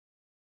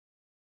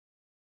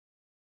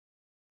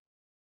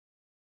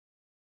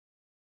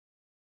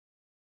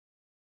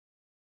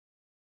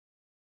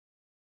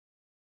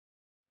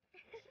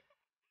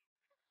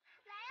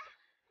来呀，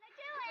来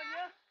追我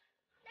呀！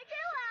来追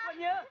我啊！婉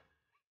宁，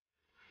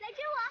来追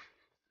我！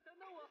等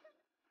等我！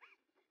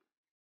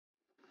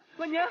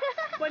婉宁，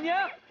婉宁，婉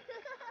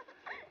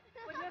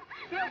宁，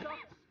不要走！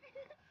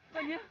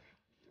婉宁。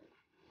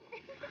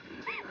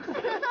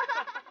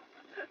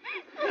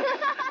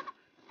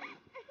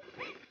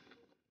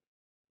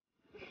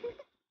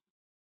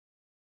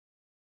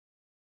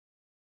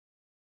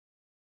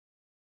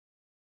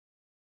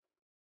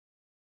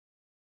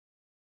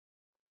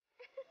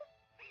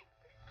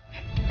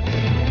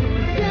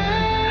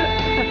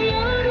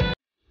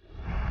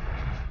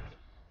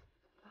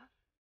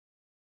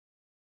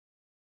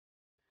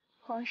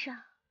皇上，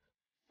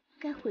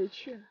该回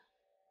去了，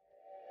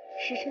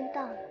时辰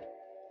到了，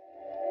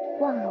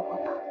忘了我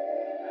吧。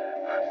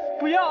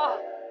不要啊，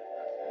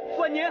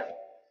婉宁，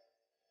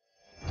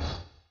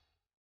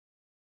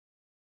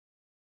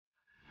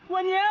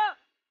婉宁。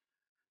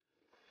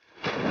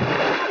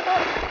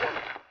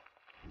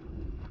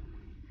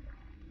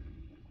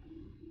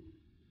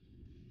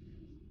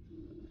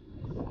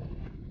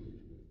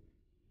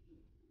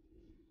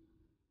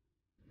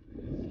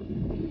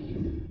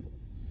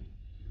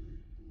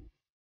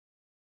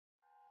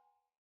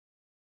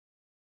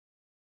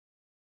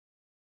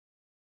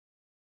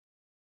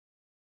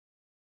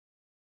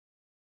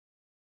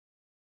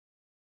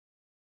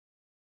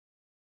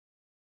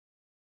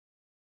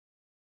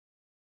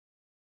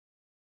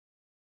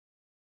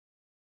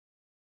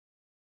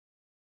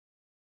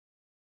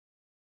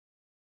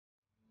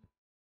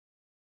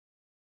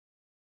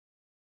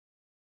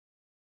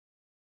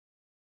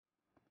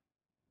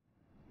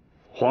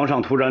皇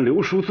上突然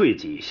流疏罪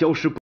己，消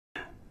失不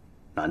见，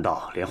难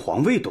道连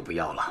皇位都不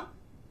要了？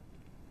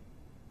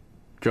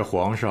这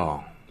皇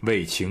上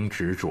为情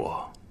执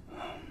着，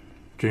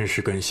真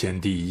是跟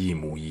先帝一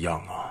模一样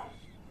啊！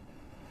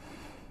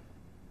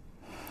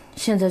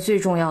现在最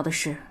重要的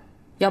是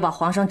要把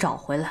皇上找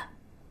回来，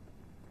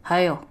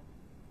还有，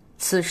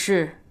此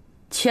事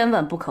千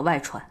万不可外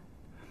传。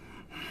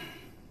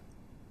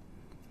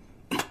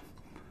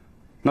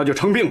那就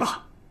称病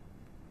吧。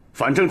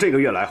反正这个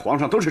月来，皇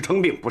上都是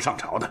称病不上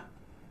朝的。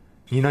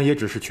你那也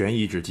只是权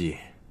宜之计，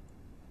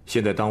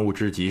现在当务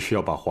之急是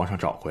要把皇上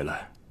找回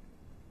来。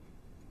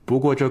不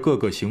过这各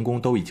个行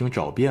宫都已经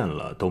找遍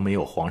了，都没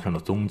有皇上的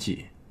踪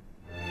迹。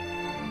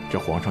这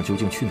皇上究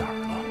竟去哪儿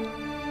了？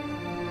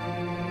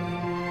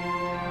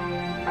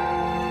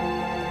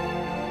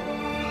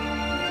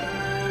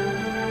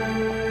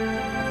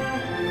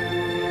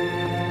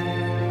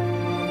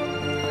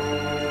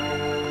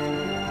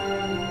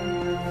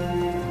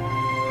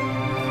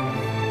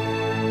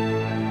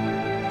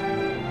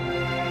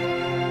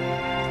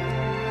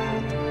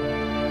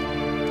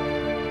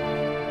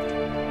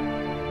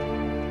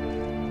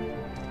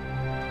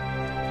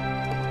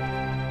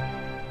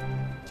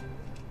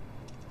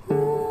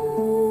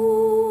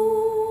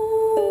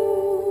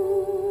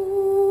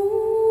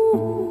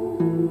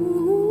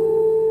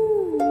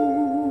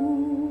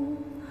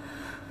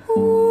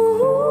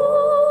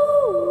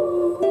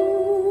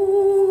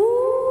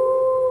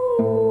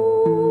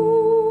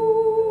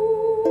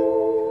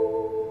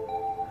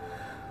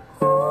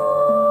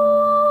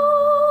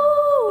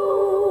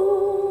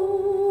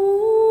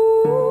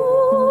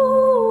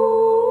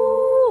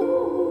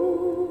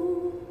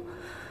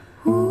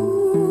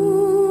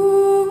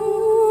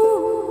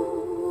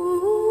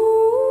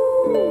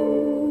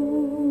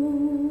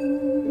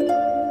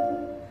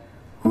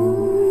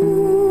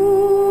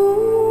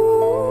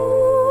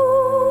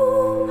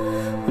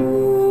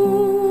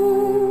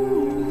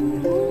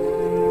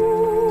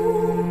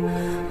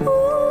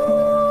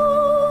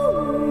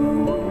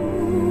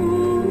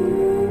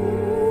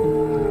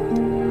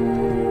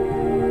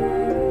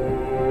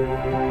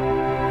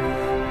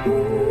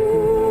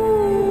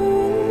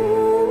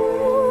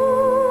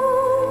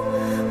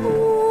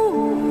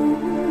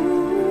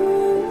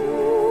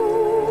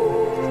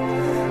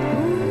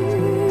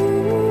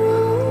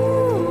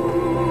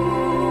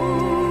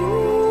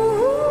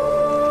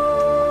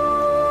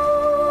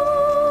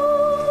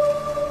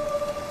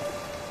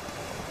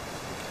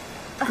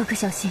哥哥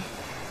小心。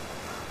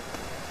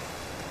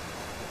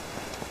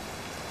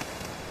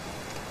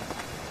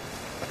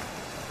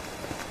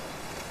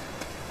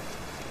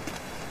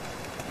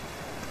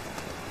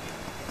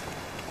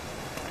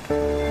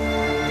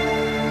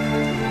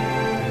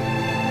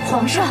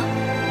皇上，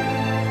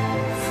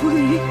福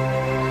临。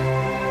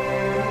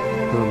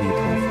阿弥陀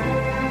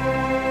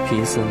佛，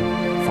贫僧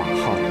法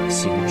号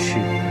行痴。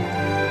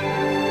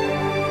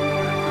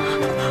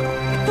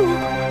不，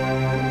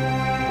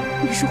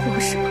你是皇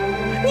上，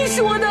你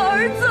是我的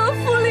儿子，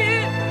福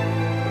临。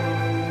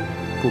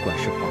不管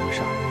是皇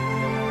上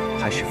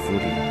还是福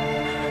临，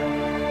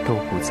都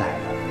不在了。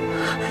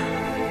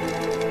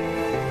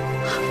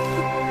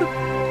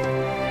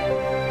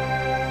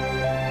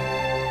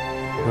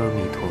阿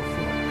弥陀佛，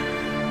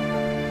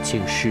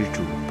请施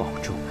主保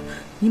重。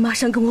你马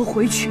上跟我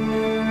回去。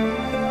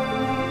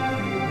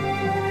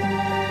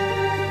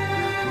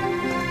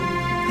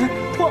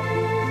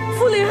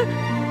福临，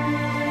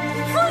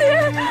福临！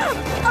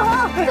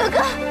啊，哥哥，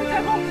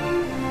太后，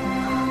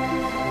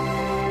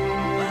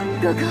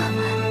哥哥，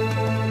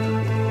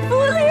福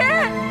临，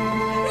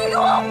你给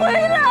我回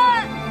来！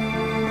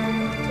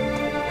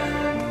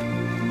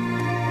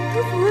福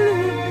临，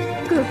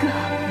哥哥，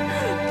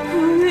福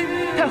临！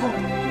太后，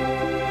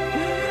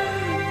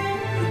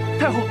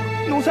太后，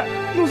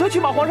奴才去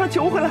把皇上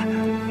求回来。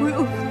不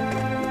用，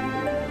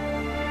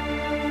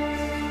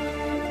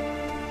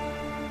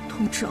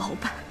通知鳌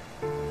拜，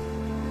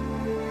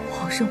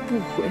皇上不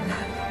回来了。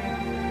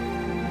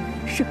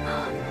什么？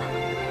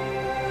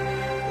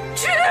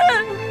去！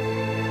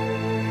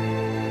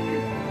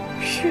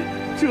是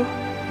这。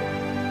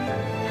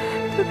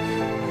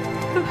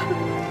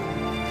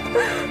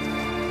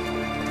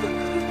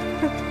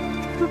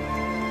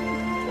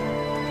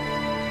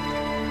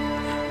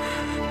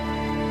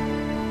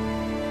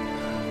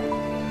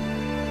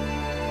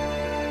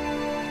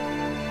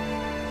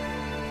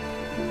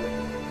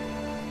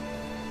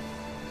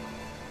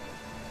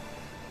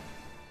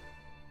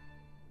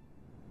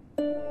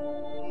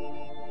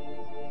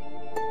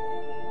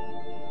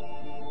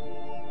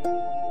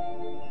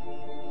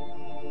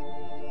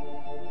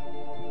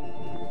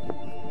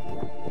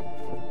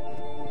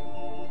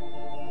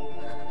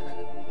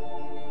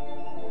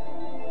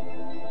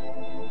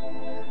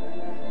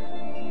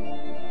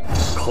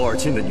科尔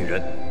沁的女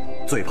人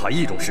最怕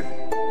一种事，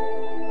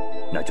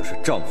那就是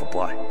丈夫不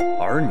爱，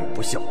儿女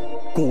不孝，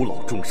孤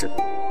老终身。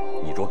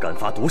你若敢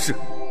发毒誓，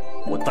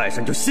我代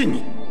神就信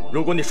你。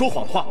如果你说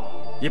谎话，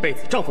一辈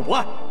子丈夫不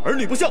爱，儿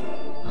女不孝，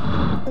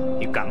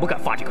你敢不敢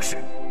发这个誓？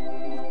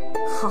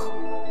好，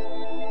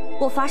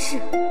我发誓，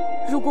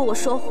如果我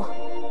说谎，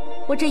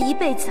我这一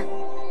辈子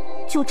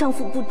就丈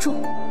夫不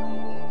忠，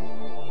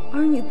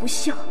儿女不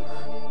孝，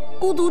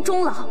孤独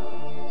终老。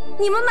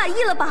你们满意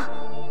了吧？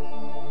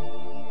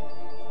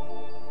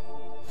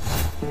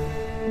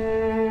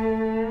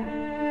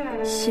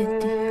贤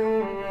弟啊，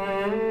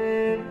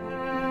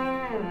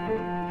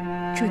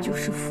这就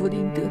是福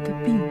临得的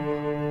病吗？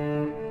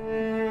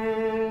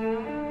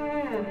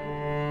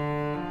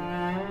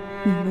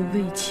你们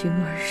为情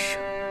而生，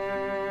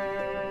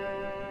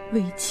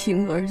为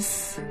情而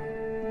死，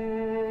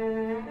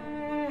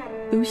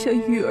留下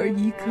玉儿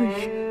一个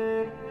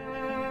人，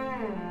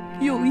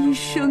用一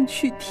生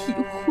去体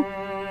会。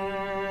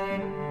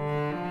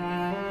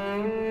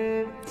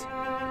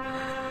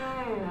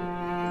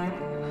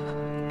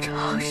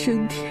长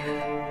生天，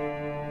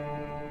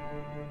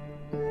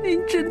您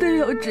真的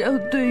要这样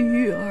对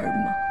玉儿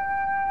吗？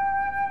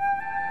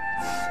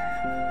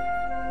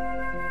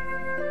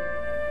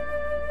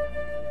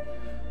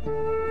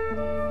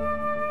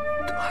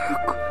多儿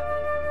乖，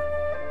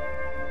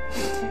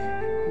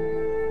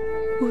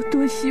我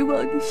多希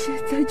望你现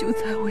在就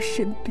在我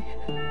身边，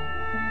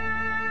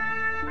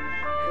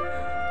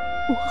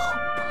我好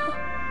怕，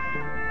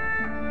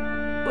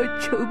我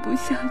撑不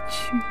下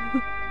去了。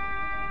快！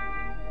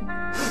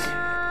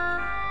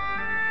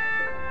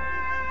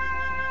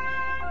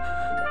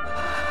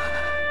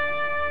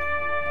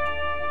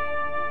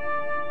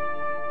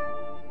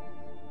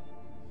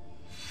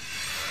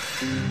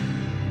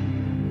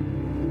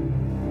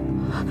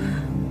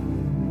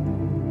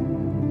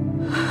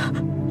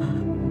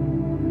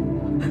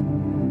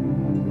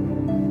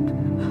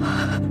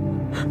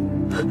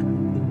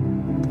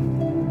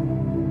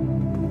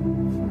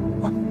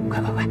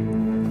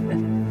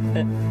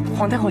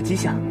皇太后吉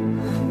祥，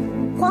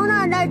皇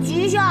奶奶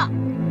吉祥。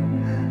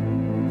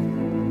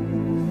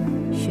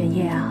玄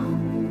烨啊，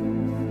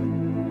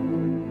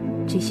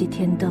这些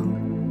天灯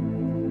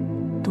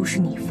都是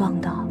你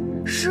放的？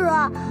是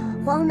啊，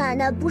皇奶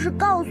奶不是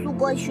告诉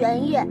过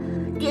玄烨，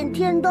点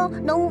天灯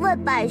能为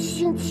百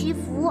姓祈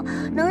福，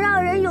能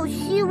让人有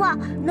希望，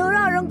能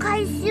让人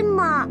开心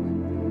吗？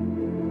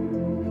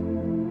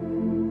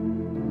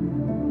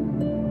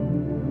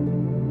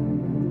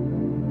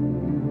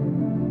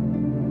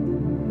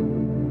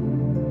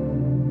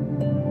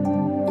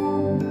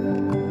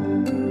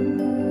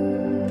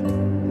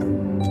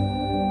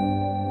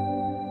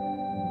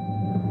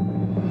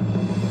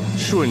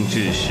顺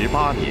治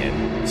18年，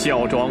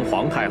孝庄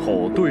皇太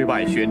后对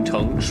外宣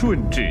称顺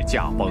治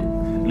驾崩，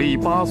立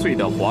8岁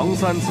的皇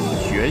三子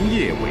玄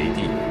烨为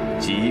帝，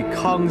即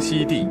康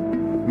熙帝，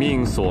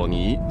命索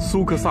尼、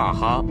苏克萨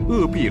哈、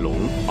鄂必隆、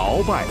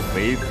鳌拜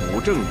为辅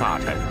政大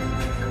臣，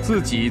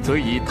自己则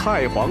以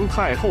太皇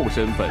太后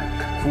身份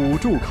辅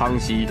助康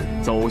熙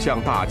走向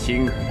大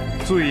清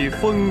最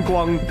风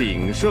光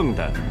鼎盛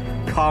的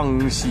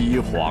康熙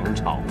皇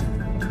朝。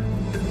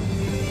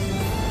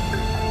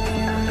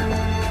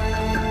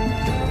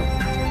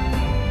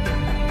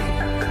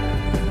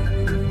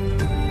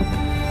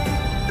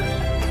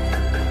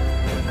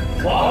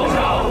皇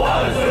上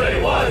万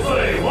岁万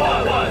岁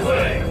万万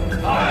岁！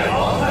太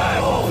皇太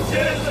后千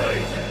岁！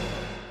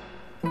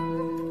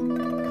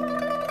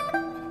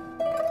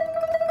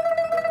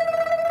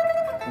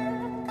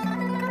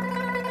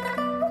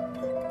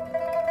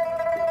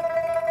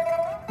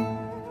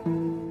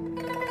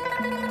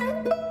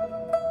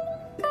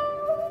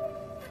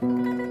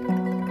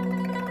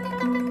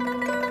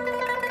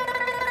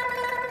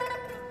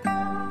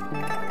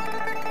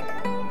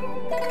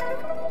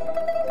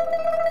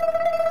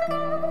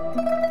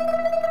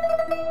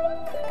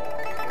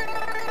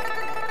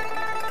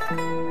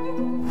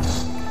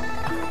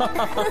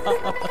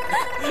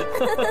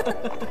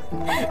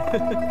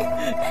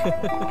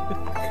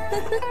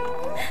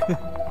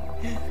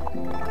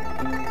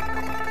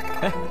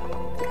哎，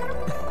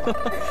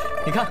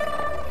你看，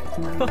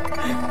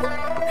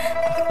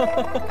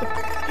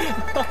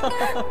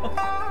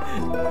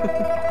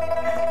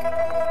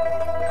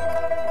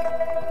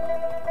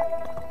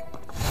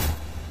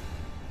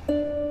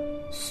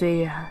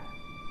虽然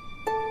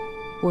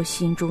我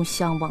心中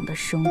向往的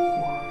生活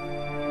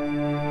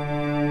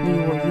离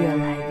我越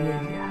来越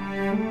远，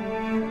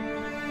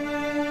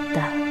但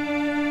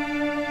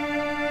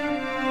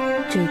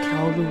这条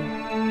路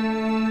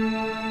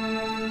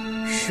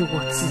是我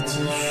自己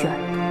选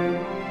的，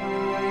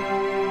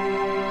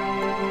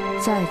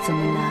再怎么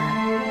难，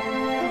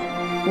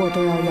我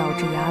都要咬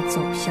着牙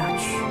走下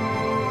去。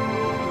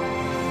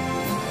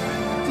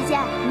姐姐，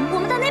我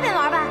们到那边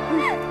玩吧。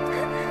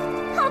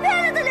好漂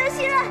亮的流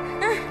星啊！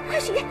快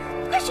许愿，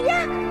快许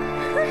愿！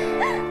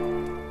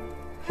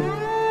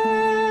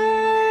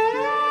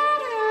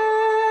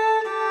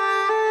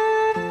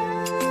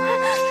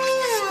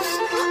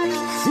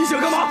你想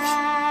干嘛？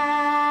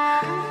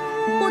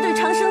我对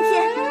长生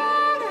天，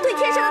对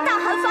天上的大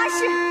寒发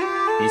誓。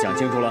你想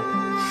清楚了？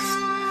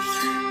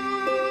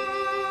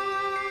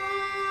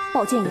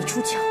宝剑已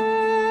出鞘，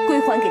归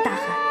还给大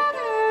汗，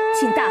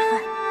请大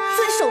汗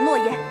遵守诺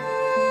言。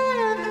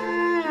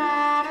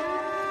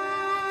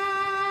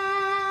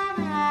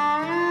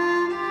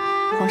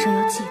皇上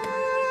要记得，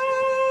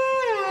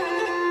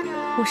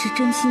我是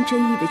真心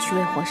真意的去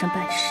为皇上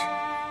办事。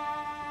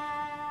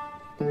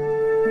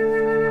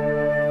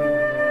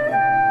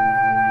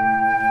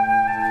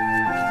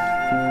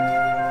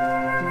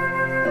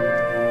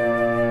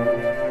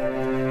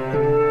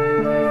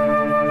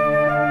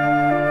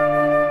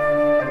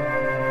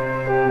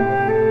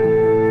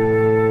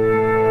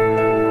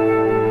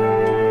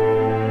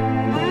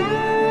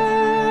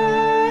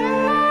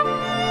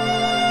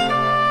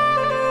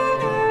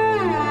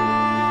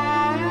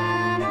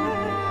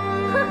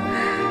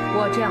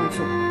这样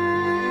做，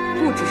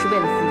不只是为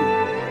了妇女，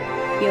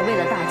也为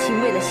了大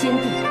清，为了先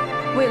帝，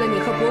为了你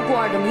和博古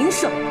尔的名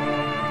声。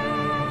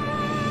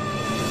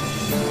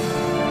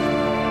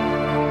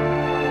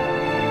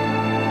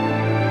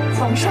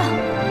皇上，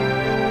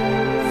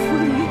夫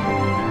女，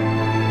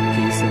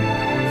贫僧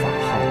法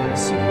号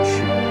行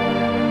事。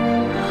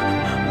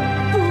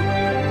不，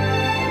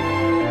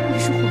你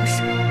是皇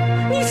上，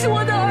你是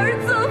我的儿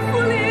子，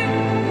夫女。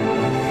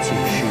请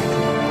施主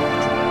保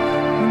重。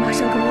你马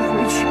上跟我